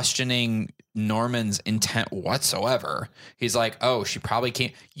wasn't questioning Norman's intent whatsoever. He's like, oh, she probably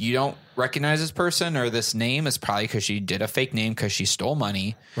can't. You don't recognize this person or this name is probably because she did a fake name because she stole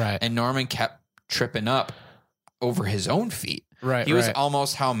money. Right. And Norman kept tripping up over his own feet. Right. He was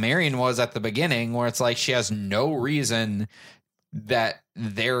almost how Marion was at the beginning, where it's like she has no reason that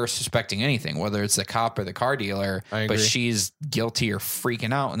they're suspecting anything, whether it's the cop or the car dealer, but she's guilty or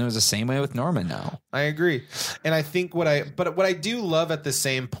freaking out. And it was the same way with Norman now. I agree. And I think what I do love at the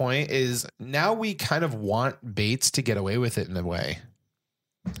same point is now we kind of want Bates to get away with it in a way.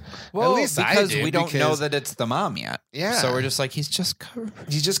 Well, at least because we don't know that it's the mom yet. Yeah. So we're just like, he's just covering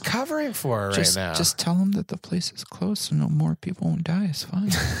for her right now. Just tell him that the place is closed so no more people won't die. It's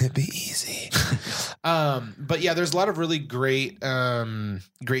fine. It'd be easy. But yeah, there's a lot of really great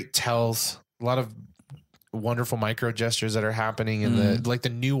tells, a lot of wonderful micro gestures that are happening, and the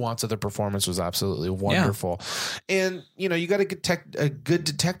nuance of the performance was absolutely wonderful. Yeah. And you got a good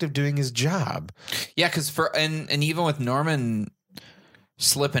detective doing his job. Yeah, because and even with Norman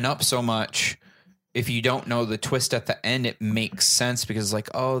slipping up so much, if you don't know the twist at the end, it makes sense because like,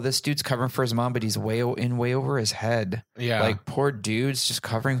 oh, this dude's covering for his mom, but he's way over his head. Yeah, like poor dude's just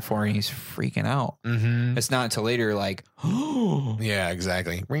covering for him. He's freaking out. Mm-hmm. It's not until later like, oh, yeah,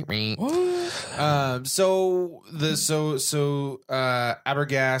 exactly. Abergast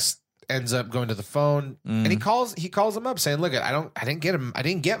ends up going to the phone and he calls him up saying, look, I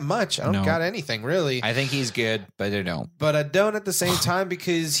didn't get much. I don't got anything really. I think he's good, but I don't. But I don't at the same time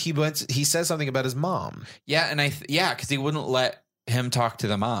because he says something about his mom. Yeah. And because he wouldn't let him talk to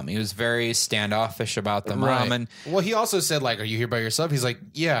the mom. He was very standoffish about the mom. And well, he also said like, are you here by yourself? He's like,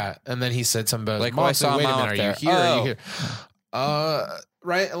 yeah. And then he said something about like, I saw wait a mom minute, are you here? Are you here?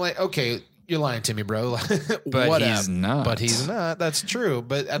 Right. Like, okay. You're lying to me, bro. But he's not. But he's not. That's true.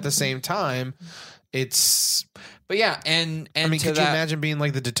 But at the same time, it's. But yeah, and I mean, could you imagine being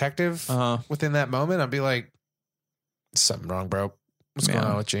like the detective within that moment? I'd be like, something wrong, bro. What's going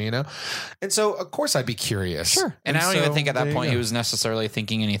on with you? And so, of course, I'd be curious. Sure. And I don't even think at that point he was necessarily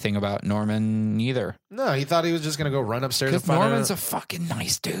thinking anything about Norman either. No, he thought he was just going to go run upstairs. Because Norman's a fucking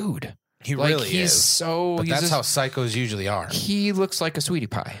nice dude. He really is. But that's how psychos usually are. He looks like a sweetie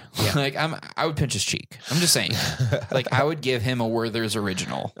pie. Yeah. Like I would pinch his cheek. I'm just saying. Like I would give him a Werther's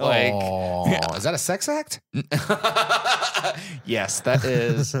original. Like, is that a sex act? Yes, that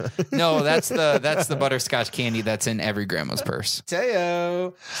is. No, that's the butterscotch candy that's in every grandma's purse.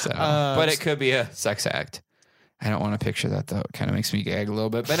 Teo. So, but it could be a sex act. I don't want to picture that though. It kind of makes me gag a little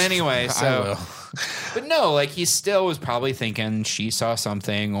bit. But anyway, so but no, like he still was probably thinking she saw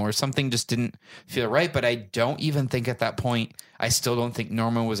something or something just didn't feel right. But I don't even think at that point, I still don't think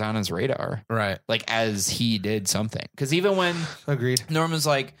Norman was on his radar. Right. Like as he did something. Because even when agreed, Norman's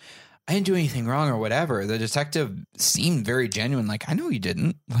like, I didn't do anything wrong or whatever, the detective seemed very genuine. Like, I know you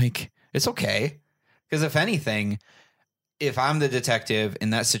didn't. Like, it's okay. Because if anything, if I'm the detective in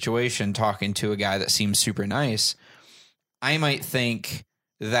that situation talking to a guy that seems super nice, I might think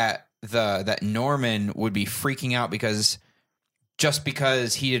that that Norman would be freaking out because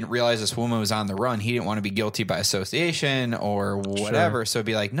he didn't realize this woman was on the run, he didn't want to be guilty by association or whatever. Sure. So it'd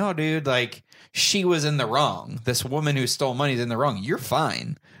be like, no, dude, like she was in the wrong. This woman who stole money is in the wrong. You're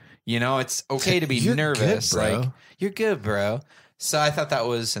fine. It's okay to be nervous. Good, like you're good, bro. So I thought that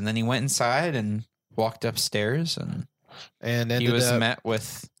was, and then he went inside and walked upstairs and he was met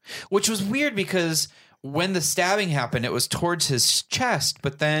with, which was weird because when the stabbing happened, it was towards his chest,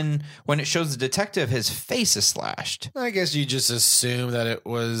 but then when it shows the detective, his face is slashed. I guess you just assume that it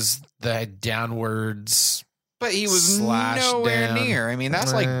was the downwards. But he was nowhere near. I mean,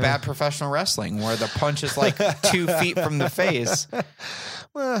 that's like bad professional wrestling where the punch is like 2 feet from the face.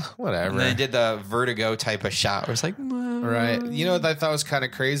 Well, whatever. And they did the vertigo type of shot where it's like, right. You know what I thought was kind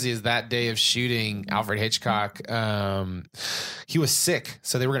of crazy is that day of shooting Alfred Hitchcock, he was sick.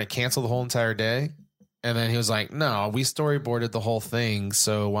 So they were going to cancel the whole entire day. And then he was like, no, we storyboarded the whole thing.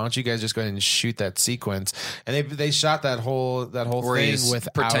 So why don't you guys just go ahead and shoot that sequence? And they shot that whole thing with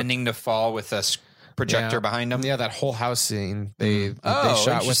pretending to fall with a projector behind him. Yeah, that whole house scene they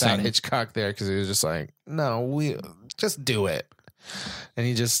shot without Hitchcock there because he was just like, no, we just do it. And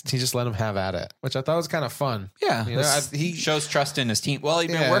he just let him have at it, which I thought was kind of fun. Yeah, he shows trust in his team. Well, he'd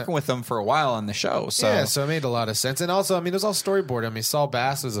been working with them for a while on the show, so so it made a lot of sense. And also, I mean, it was all storyboard. I mean, Saul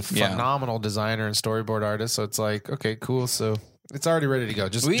Bass is a phenomenal designer and storyboard artist, so it's like, okay, cool. So it's already ready to go.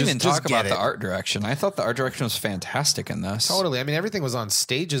 We even talk about the art direction. I thought the art direction was fantastic in this. Totally. I mean, everything was on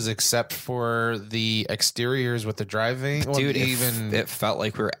stages except for the exteriors with the driving. Dude, it felt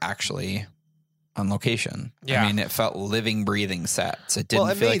like we were actually on location. Yeah. I mean, it felt living, breathing sets. It didn't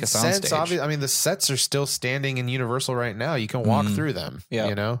it feel like made a sense. soundstage. I mean, the sets are still standing in Universal right now. You can walk through them. Yeah.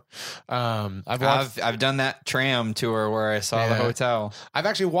 You know, I've done that tram tour where I saw the hotel. I've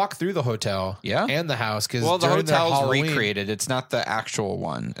actually walked through the hotel. Yeah. And the house. Because the hotel's recreated. It's not the actual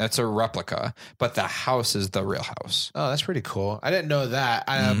one. That's a replica. But the house is the real house. Oh, that's pretty cool. I didn't know that.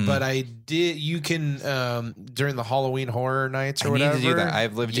 But I did. You can, during the Halloween horror nights or whatever. I need to do that.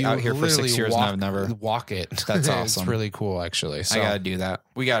 I've lived out here for 6 years and I've never. Walk it. That's awesome. It's really cool, actually. So I got to do that.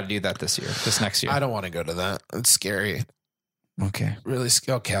 We got to do that this next year. I don't want to go to that. It's scary. Okay. Really?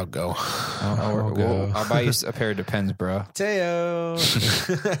 Okay, I'll go. I'll go. I'll buy you a pair of Depends, bro. Teo.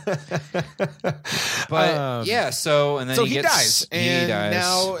 But so and then he dies. And he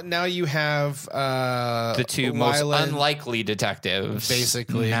dies. Now you have the two most unlikely detectives,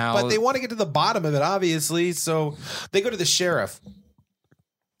 basically. Now, but they want to get to the bottom of it, obviously. So they go to the sheriff,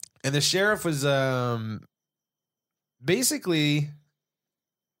 and the sheriff was basically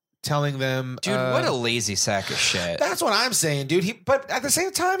telling them, dude, what a lazy sack of shit. That's what I'm saying, dude. But at the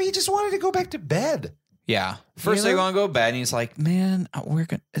same time, he just wanted to go back to bed. Yeah. First they want to go to bed, and he's like, "Man,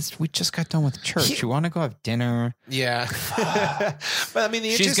 we just got done with church. You want to go have dinner?" Yeah. But I mean,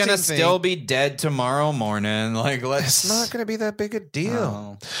 she's gonna still be dead tomorrow morning. Like, it's not gonna be that big a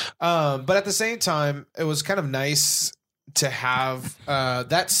deal. But at the same time, it was kind of nice to have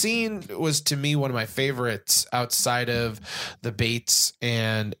that scene was to me one of my favorites outside of the Bates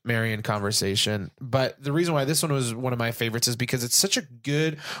and Marion conversation. But the reason why this one was one of my favorites is because it's such a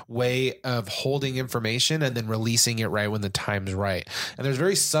good way of holding information and then releasing it right when the time's right. And there's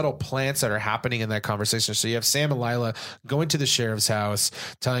very subtle plants that are happening in that conversation. So you have Sam and Lila going to the sheriff's house,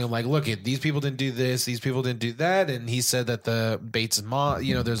 telling him like, look, these people didn't do this, these people didn't do that. And he said that the Bates mom,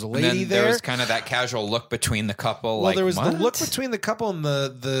 there's a lady there. There was kind of that casual look between the couple. Well, there was the look between the couple, and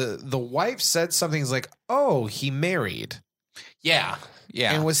the wife said something like, "Oh, he married." Yeah,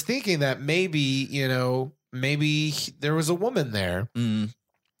 and was thinking that maybe there was a woman there.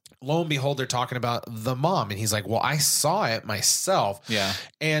 Lo and behold, they're talking about the mom, and he's like, "Well, I saw it myself." Yeah,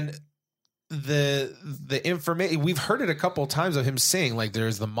 and the information, we've heard it a couple of times of him saying like,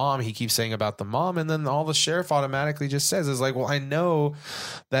 "There's the mom." He keeps saying about the mom, and then all the sheriff automatically just says is like, "Well, I know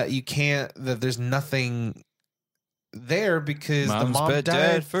that you can't. That there's nothing there because the mom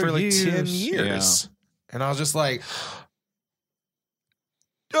died for like 10 years." Yeah. And I was just like,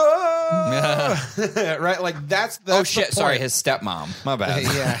 right? Like that's oh shit! Sorry, his stepmom. My bad.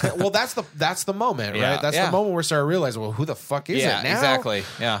 Yeah. Well, that's the moment, right? That's the moment where we start realizing, well, who the fuck is it now? Exactly.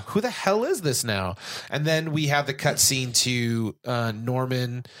 Yeah. Who the hell is this now? And then we have the cut scene to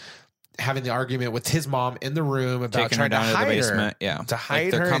Norman having the argument with his mom in the room about taking trying her down to hide the basement. her. Yeah. To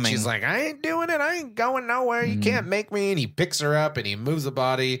hide her. And she's like, I ain't doing it. I ain't going nowhere. You can't make me. And he picks her up and he moves the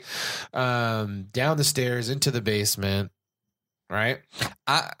body down the stairs into the basement. Right.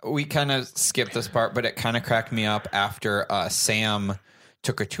 We kind of skipped this part, but it kind of cracked me up after Sam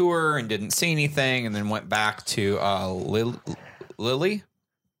took a tour and didn't see anything and then went back to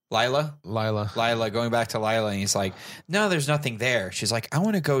Lila, going back to Lila, and he's like, no, there's nothing there. She's like, I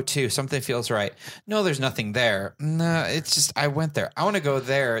want to go too. Something feels right. No, there's nothing there. No, it's just, I went there. I want to go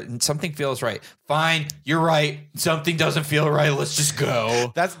there and something feels right. Fine. You're right. Something doesn't feel right. Let's just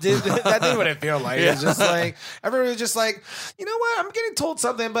go. That did what it felt like. Yeah. It's just like, everyone was just like, you know what? I'm getting told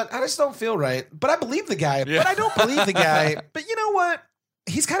something, but I just don't feel right. But I believe the guy, but I don't believe the guy. But you know what?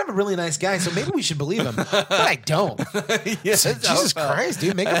 He's kind of a really nice guy, so maybe we should believe him. But I don't. Jesus Christ,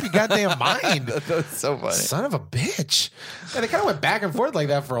 dude. Make up your goddamn mind. That's so funny. Son of a bitch. Yeah, they kind of went back and forth like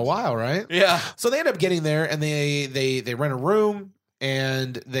that for a while, right? Yeah. So they end up getting there, and they rent a room,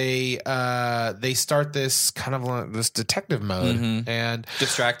 and they start this kind of this detective mode and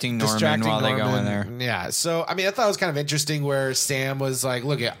distracting Norman while they go in there. Yeah. So I mean, I thought it was kind of interesting where Sam was like,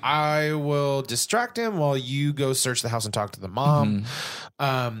 "Look, I will distract him while you go search the house and talk to the mom."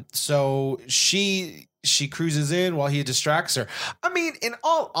 So she cruises in while he distracts her. I mean, in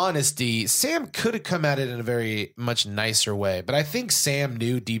all honesty, Sam could have come at it in a very much nicer way, but I think Sam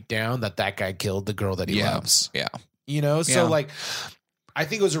knew deep down that guy killed the girl that he loves. Yeah. So like, I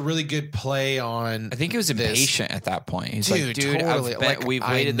think it was a really good play on. I think he was impatient at that point. He's dude, totally. We've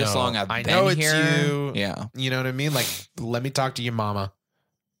waited this long. I've been here. You. Yeah. You know what I mean? Like, let me talk to your mama.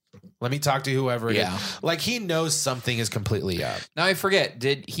 Let me talk to whoever it is. Like, he knows something is completely up. Now, I forget.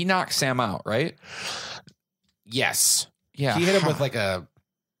 Did he knock Sam out, right? Yes. Yeah. He hit him with like a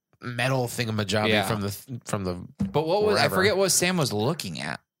metal thingamajobby from the. But what was, I forget what Sam was looking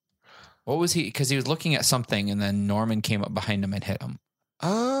at. What was he? Because he was looking at something and then Norman came up behind him and hit him.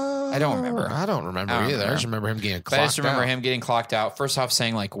 I don't remember. I don't remember either. I just remember him getting clocked out. I just remember him getting clocked out. First off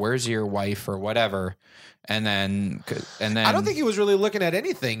saying like, where's your wife or whatever. And then I don't think he was really looking at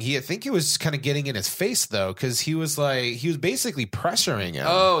anything. I think he was kind of getting in his face though, because he was basically pressuring him.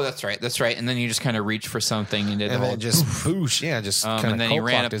 Oh, that's right. And then you just kind of reached for something and did and the whole then just boosh, just kind of. And then he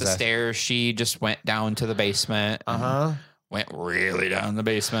ran up the stairs. She just went down to the basement. Went really down the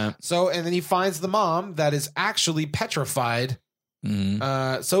basement. So and then he finds the mom that is actually petrified.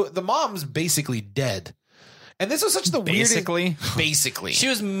 So the mom's basically dead. And this was such the weirdest. Basically. She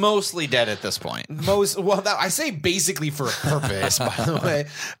was mostly dead at this point. I say basically for a purpose, by the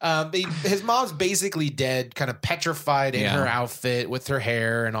way. His mom's basically dead, kind of petrified in her outfit with her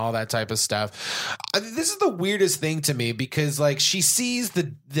hair and all that type of stuff. This is the weirdest thing to me because like she sees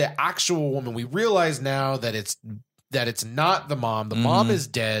the actual woman. We realize now that it's not the mom. The mom is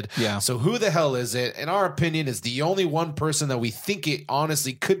dead. Yeah. So who the hell is it? In our opinion, is the only one person that we think it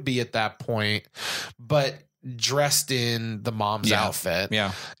honestly could be at that point, but dressed in the mom's outfit.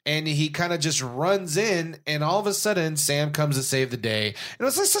 Yeah. And he kind of just runs in and all of a sudden Sam comes to save the day. And it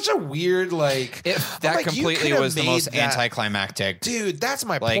was like such a weird completely was the most anticlimactic. Dude, that's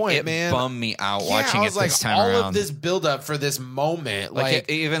my point, man. It bummed me out watching it this time around. All of this build up for this moment. Like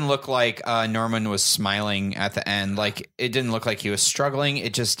it even looked like Norman was smiling at the end. Like it didn't look like he was struggling.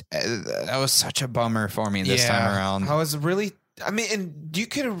 It just that was such a bummer for me this time around. I was really and you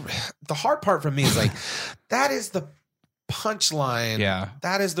could the hard part for me is like that is the punchline. Yeah.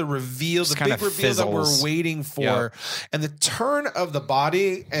 That is the reveal, Just the big reveal that we're waiting for. Yep. And the turn of the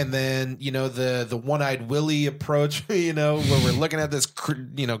body and then, the one-eyed Willie approach, where we're looking at this,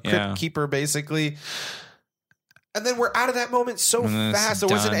 crypt keeper basically. And then we're out of that moment so fast. There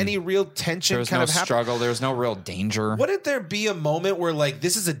wasn't any real tension. There was no struggle. There was no real danger. Wouldn't there be a moment where like,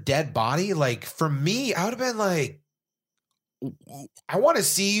 this is a dead body? Like for me, I would have been like, I want to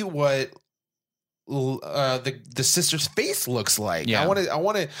see what the sister's face looks like. Yeah. I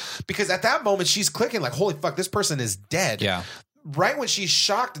want to, because at that moment she's clicking like, holy fuck, this person is dead. Yeah. Right when she's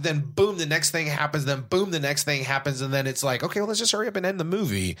shocked, then boom, the next thing happens. Then boom, the next thing happens, and then it's like, okay, well, let's just hurry up and end the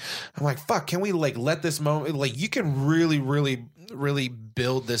movie. I'm like, fuck, can we like let this moment? Like, you can really, really, really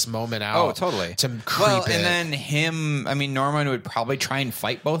build this moment out. Oh, totally. To creep it. And then Norman would probably try and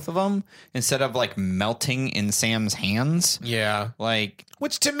fight both of them instead of like melting in Sam's hands. Yeah,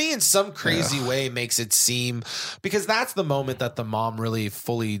 which to me, in some crazy way, makes it seem because that's the moment that the mom really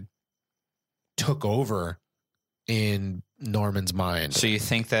fully took over in Norman's mind. So you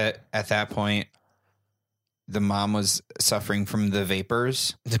think that at that point the mom was suffering from the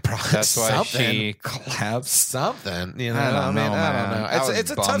vapors? That's why she collapsed. Something, I don't know. It's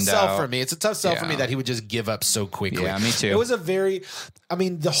a tough sell for me. It's a tough sell for me that he would just give up so quickly. Yeah, me too. It was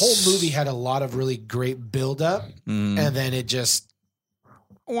the whole movie had a lot of really great build up, and then it just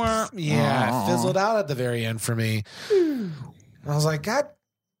fizzled out at the very end for me. I was like, God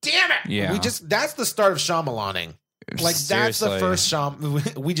damn it! Yeah, that's the start of Shyamalaning. Like Seriously. that's the first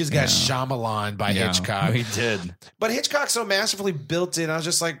we just got Shyamalan by Hitchcock. We did. But Hitchcock so masterfully built it. I was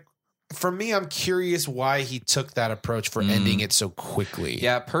just like, for me, I'm curious why he took that approach for ending it so quickly.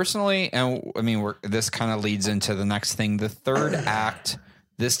 Yeah, personally, and this kind of leads into the next thing. The third act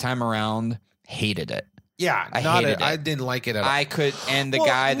this time around, hated it. Yeah, I didn't like it at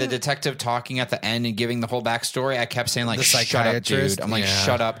all. The detective talking at the end and giving the whole backstory, I kept saying like, shut up, dude. I'm like,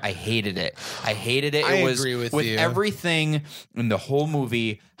 shut up. I hated it. I agree with you. Everything in the whole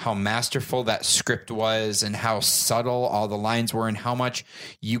movie, how masterful that script was and how subtle all the lines were and how much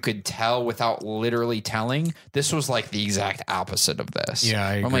you could tell without literally telling. This was like the exact opposite of this. Yeah,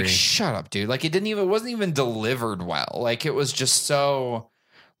 I agree. I'm like, shut up, dude. Like it wasn't even delivered well. Like it was just so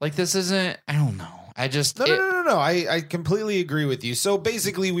like, this isn't, I don't know. No. I completely agree with you. So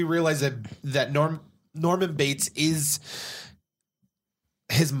basically, we realize that Norman Bates is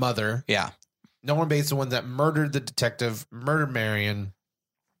his mother. Yeah, Norman Bates, the one that murdered the detective, murdered Marion,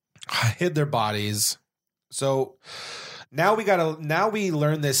 hid their bodies. So now we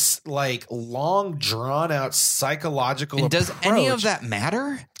learn this like long drawn out psychological. And does any of that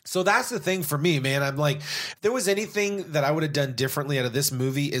matter? So that's the thing for me, man. I'm like, if there was anything that I would have done differently out of this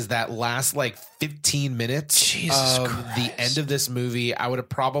movie is that last like 15 minutes of the end of this movie, I would have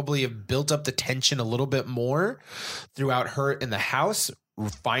probably have built up the tension a little bit more throughout her in the house,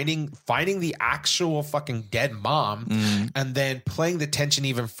 finding the actual fucking dead mom and then playing the tension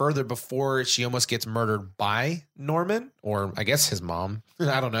even further before she almost gets murdered by Norman, or I guess his mom.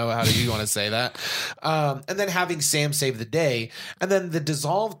 I don't know. How do you want to say that? And then having Sam save the day, and then the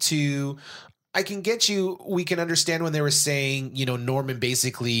dissolve to I can get you. We can understand when they were saying, Norman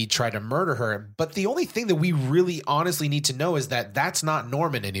basically tried to murder her. But the only thing that we really honestly need to know is that that's not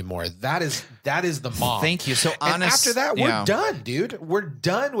Norman anymore. That is the mom. Thank you. So and after that, we're done, dude. We're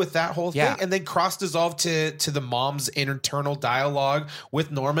done with that whole thing. And then cross-dissolve to the mom's internal dialogue with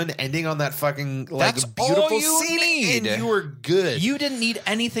Norman, ending on that fucking that's beautiful scene. And you were good. You didn't need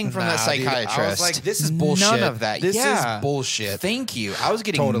anything from that psychiatrist. Dude, I was like, this is bullshit. None of that. This is bullshit. Thank you. I was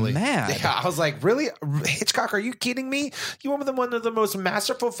getting mad. Yeah, I was like, really? Hitchcock, are you kidding me? You are one of the most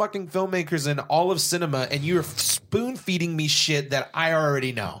masterful fucking filmmakers in all of cinema, and you're spoon feeding me shit that I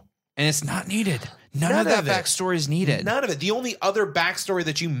already know. And it's not needed. None of that backstory is needed. None of it. The only other backstory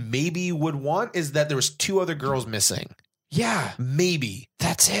that you maybe would want is that there was 2 other girls missing. Yeah. Maybe.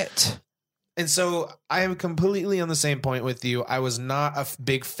 That's it. And so I am completely on the same point with you. I was not a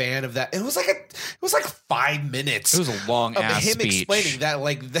big fan of that. It was like 5 minutes. It was a long ass him speech. Explaining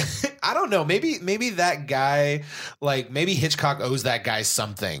that, I don't know. Maybe that guy, maybe Hitchcock owes that guy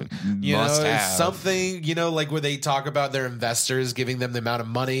something. Something. Where they talk about their investors giving them the amount of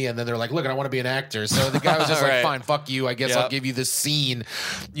money, and then they're like, "Look, I want to be an actor." So the guy was just like, "Fine, fuck you. I guess I'll give you this scene."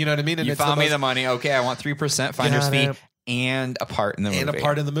 You know what I mean? And you found me the money. Okay, I want 3% finder's fee. And a part in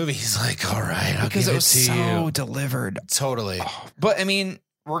the movie. He's like, all right, I'll because give it was to so you. delivered. Totally. But I mean,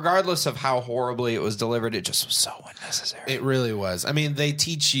 regardless of how horribly it was delivered, it just was so unnecessary. It really was. I mean, they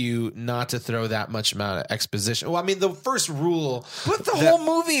teach you not to throw that much amount of exposition. Well, I mean, the first rule. But the whole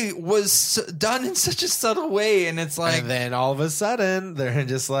movie was done in such a subtle way, and it's like. And then all of a sudden, they're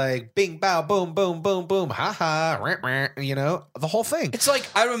just like, bing, bow, boom, boom, boom, boom, ha ha, rah, rah, the whole thing. It's like,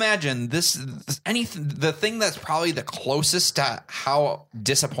 I would imagine the thing that's probably the closest to how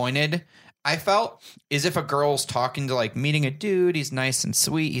disappointed I felt is if a girl's talking to meeting a dude, he's nice and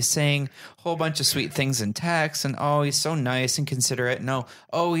sweet, he's saying a whole bunch of sweet things in text, and he's so nice and considerate, and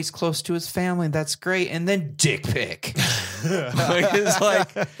he's close to his family, that's great, and then dick pic. It's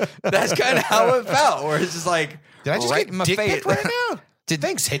like, that's kind of how it felt, where it's just like, did I just right get dick pic right now?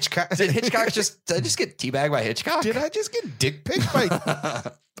 Thanks, Hitchcock. Did I just get teabagged by Hitchcock? Did I just get dick picked by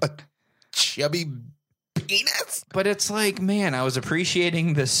a chubby penis? But it's like, man, I was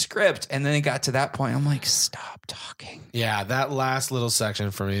appreciating the script, and then it got to that point. I'm like, stop talking. Yeah, that last little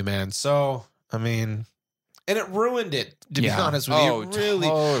section for me, man. So, I mean, and it ruined it, to be honest with you. Really,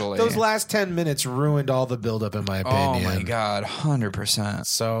 totally. Those last 10 minutes ruined all the buildup, in my opinion. Oh, my God, 100%.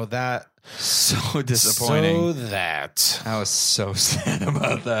 So that... So disappointing. I was so sad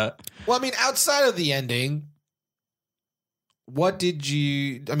about that. Well, I mean, outside of the ending... What would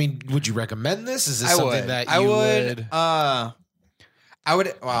you recommend this? Is this something that you would? I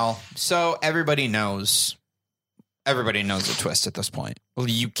would. Well, so everybody knows the twist at this point. Well,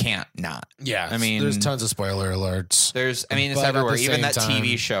 you can't not. Yeah. I mean, there's tons of spoiler alerts. It's everywhere. Even that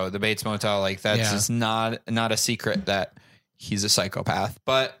TV show, The Bates Motel, that's just not a secret that he's a psychopath.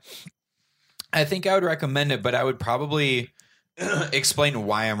 But I think I would recommend it, but I would probably explain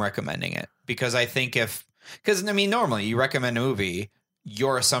why I'm recommending it. Because I think normally you recommend a movie,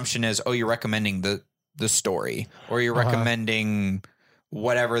 your assumption is, you're recommending the story, or you're recommending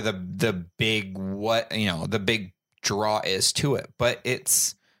whatever the big the big draw is to it. But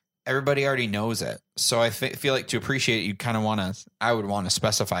everybody already knows it. So I feel like to appreciate it, I would want to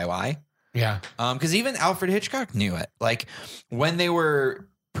specify why. Yeah. Because even Alfred Hitchcock knew it. Like when they were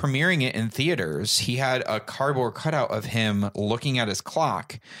premiering it in theaters, he had a cardboard cutout of him looking at his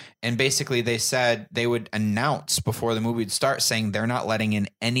clock, and basically they said they would announce before the movie would start saying they're not letting in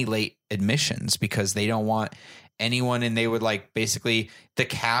any late admissions because they don't want anyone, and they would basically the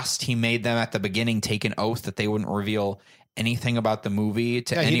cast, he made them at the beginning take an oath that they wouldn't reveal anything about the movie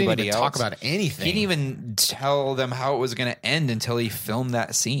to anybody he didn't even else. Talk about anything. He didn't even tell them how it was going to end until he filmed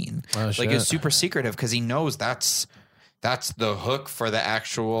that scene. Oh, shit. It's super secretive because he knows that's the hook for the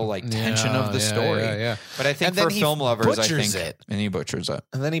actual tension of the story. Yeah. But I think for film lovers, and he butchers it.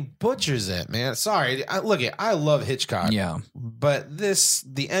 And then he butchers it, man. Sorry. I love Hitchcock. Yeah. But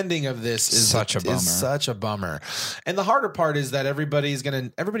the ending of this is such a bummer. And the harder part is that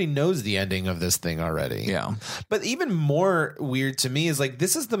everybody knows the ending of this thing already. Yeah. But even more weird to me is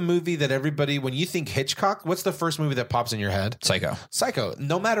this is the movie that everybody, when you think Hitchcock, what's the first movie that pops in your head? Psycho.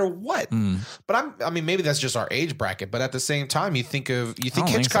 No matter what. But maybe that's just our age bracket, but at the same time, you think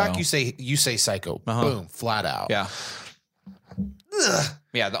Hitchcock, so. you say Psycho, boom, flat out. Yeah. Ugh.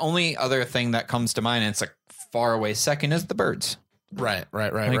 Yeah. The only other thing that comes to mind, and it's a far away second, is The Birds. Right.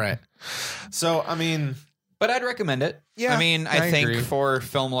 So, but I'd recommend it. Yeah. I think for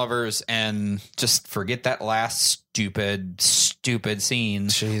film lovers, and just forget that last stupid scene,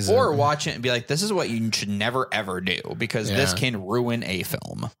 Jesus. or watch it and be like, this is what you should never ever do, because this can ruin a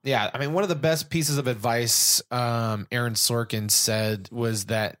film. Yeah, I mean, one of the best pieces of advice Aaron Sorkin said was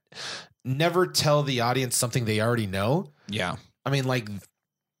that never tell the audience something they already know. Yeah. I mean, like,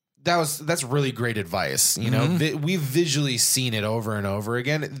 that's really great advice. You know, we've visually seen it over and over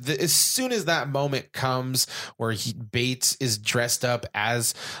again. As soon as that moment comes where Bates is dressed up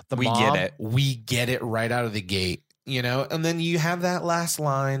as the mom, we get it right out of the gate, you know? And then you have that last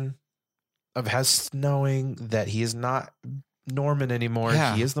line of Hess knowing that he is not Norman anymore.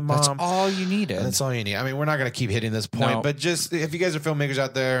 Yeah, he is the mom. That's all you needed. That's all you need. I mean, we're not going to keep hitting this point, but just if you guys are filmmakers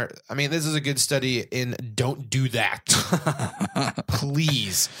out there, I mean, this is a good study in don't do that.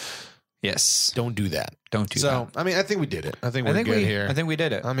 Please. Yes. Don't do that. Don't do that. So, I mean, I think we did it. I think we're good here. I think we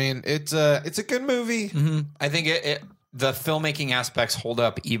did it. I mean, it's a good movie. I think the filmmaking aspects hold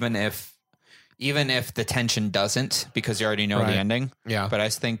up even if the tension doesn't, because you already know the ending. Yeah. But I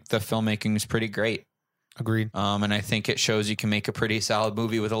think the filmmaking is pretty great. Agreed. And I think it shows you can make a pretty solid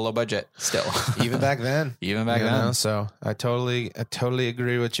movie with a low budget still. Even back then. Know, so I totally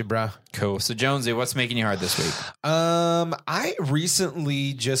agree with you, bro. Cool. So Jonesy, what's making you hard this week? I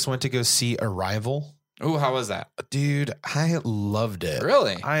recently just went to go see Arrival. Oh, how was that? Dude, I loved it.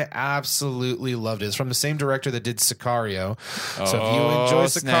 Really? I absolutely loved it. It's from the same director that did Sicario. So if you enjoy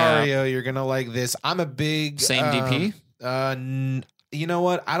Sicario, you're going to like this. I'm a big... Same DP? You know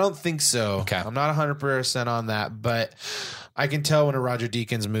what? I don't think so. Okay. I'm not 100% on that, but I can tell when a Roger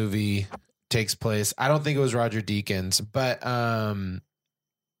Deakins movie takes place. I don't think it was Roger Deakins, but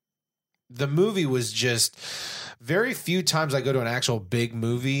the movie was just... Very few times I go to an actual big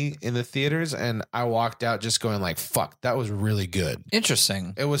movie in the theaters and I walked out just going like, fuck, that was really good.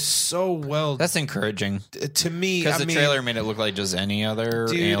 Interesting. It was so well. That's encouraging. To me. Because the trailer made it look like just any other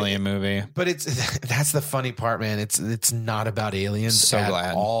alien movie. But that's the funny part, man. It's not about aliens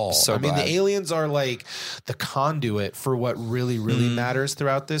at all. So the aliens are like the conduit for what really, really matters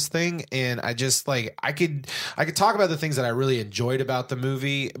throughout this thing. And I just like, I could talk about the things that I really enjoyed about the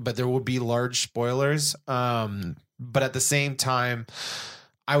movie, but there will be large spoilers. But at the same time,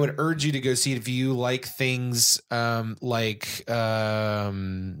 I would urge you to go see it if you like things like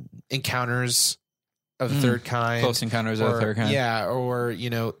Encounters of the Third Kind. Close Encounters of the Third Kind. Yeah, or,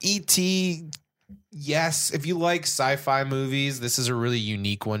 E.T. Yes, if you like sci-fi movies, this is a really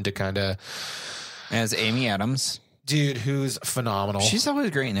unique one to kind of... As Amy Adams. Dude, who's phenomenal. She's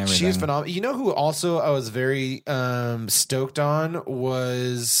always great in everything. She's phenomenal. You know who also I was very stoked on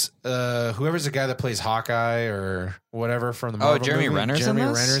was whoever's the guy that plays Hawkeye or whatever from the Marvel Jeremy movie. Renner's Jeremy in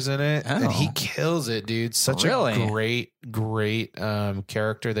this? Renner's in it. Oh. And he kills it, dude. Such a great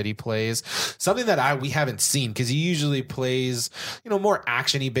character that he plays. Something that we haven't seen because he usually plays, more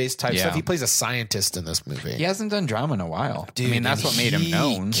action-y based type stuff. He plays a scientist in this movie. He hasn't done drama in a while. Dude, I mean, that's what made him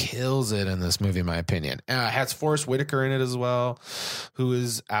known. He kills it in this movie, in my opinion. Has Forrest Whitaker in it as well, who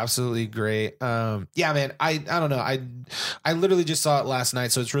is absolutely great. Yeah, man, I don't know. I literally just saw it last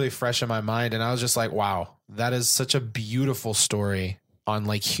night, so it's really fresh in my mind. And I was just like, wow, that is such a beautiful story on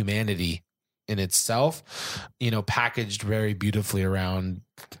like humanity in itself, packaged very beautifully around.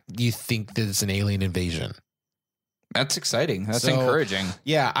 You think that it's an alien invasion. That's exciting. That's encouraging.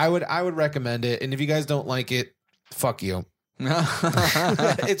 Yeah, I would recommend it. And if you guys don't like it, fuck you.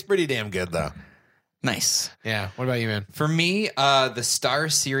 It's pretty damn good though. Nice. Yeah. What about you, man? For me, the Star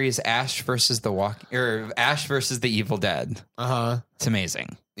series Ash versus the Evil Dead. It's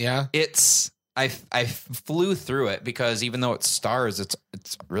amazing. Yeah. I flew through it because even though it's Stars, it's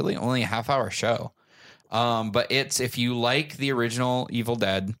really only a half-hour show. But if you like the original Evil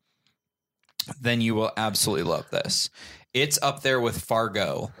Dead, then you will absolutely love this. It's up there with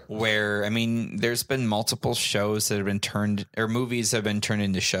Fargo, where, I mean, there's been multiple shows that have been turned, or movies that have been turned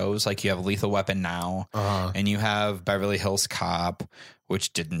into shows. Like you have Lethal Weapon now, and you have Beverly Hills Cop,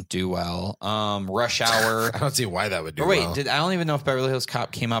 which didn't do well. Rush Hour. I don't see why that would do well. I don't even know if Beverly Hills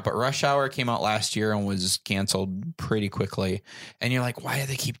Cop came out, but Rush Hour came out last year and was canceled pretty quickly. And you're like, why do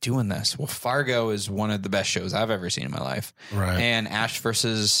they keep doing this? Well, Fargo is one of the best shows I've ever seen in my life. Right. And Ash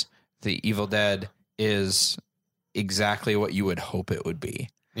versus the Evil Dead is exactly what you would hope it would be.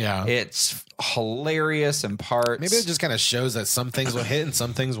 Yeah. It's hilarious in parts. Maybe it just kind of shows that some things will hit and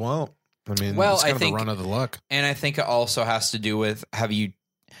some things won't. I mean, it's kind of a run of the luck. And I think it also has to do with have you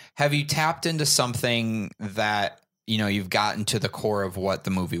tapped into something that, you've gotten to the core of what the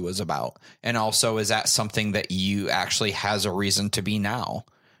movie was about? And also, is that something that you actually has a reason to be now?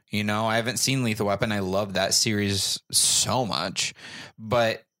 I haven't seen Lethal Weapon. I love that series so much,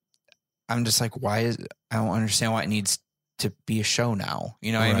 but I'm just like, I don't understand why it needs to be a show now.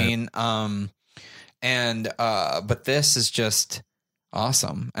 You know what I mean? And but this is just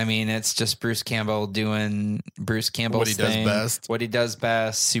awesome. I mean, it's just Bruce Campbell doing Bruce Campbell's thing. What he does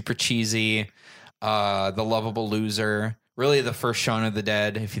best. Super cheesy. The lovable loser. Really the first Shaun of the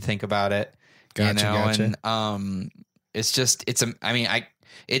Dead, if you think about it. Gotcha. And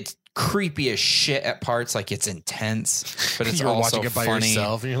it's creepy as shit at parts. Like, it's intense, but it's you're also watching it by funny.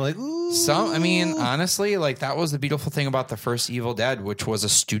 yourself, and you're like, ooh. Honestly, like, that was the beautiful thing about the first Evil Dead, which was a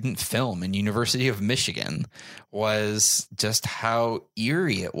student film in University of Michigan, was just how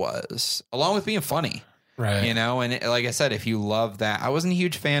eerie it was, along with being funny. Right. And like I said, if you love that, I wasn't a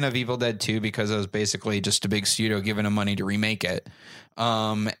huge fan of Evil Dead 2 because it was basically just a big studio giving them money to remake it.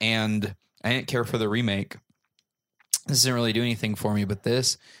 And I didn't care for the remake. This didn't really do anything for me, but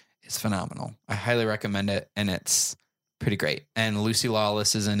this is phenomenal. I highly recommend it, and it's pretty great. And Lucy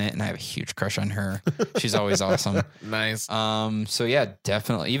Lawless is in it, and I have a huge crush on her. She's always awesome. Nice. So yeah,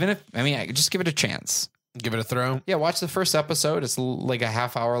 definitely. Even if, I just give it a chance. Give it a throw. Yeah, watch the first episode. It's like a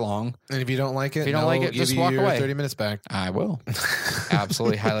half hour long. And if you don't like it, just walk away. 30 minutes back. I will.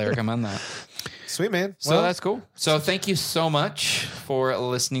 Absolutely highly recommend that. Sweet, man. So that's cool. So thank you so much for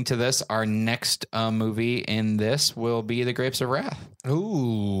listening to this. Our next movie in this will be The Grapes of Wrath.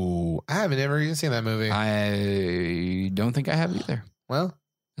 Ooh, I haven't ever even seen that movie. I don't think I have either. Well,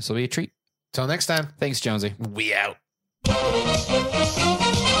 this will be a treat. Till next time. Thanks, Jonesy. We out.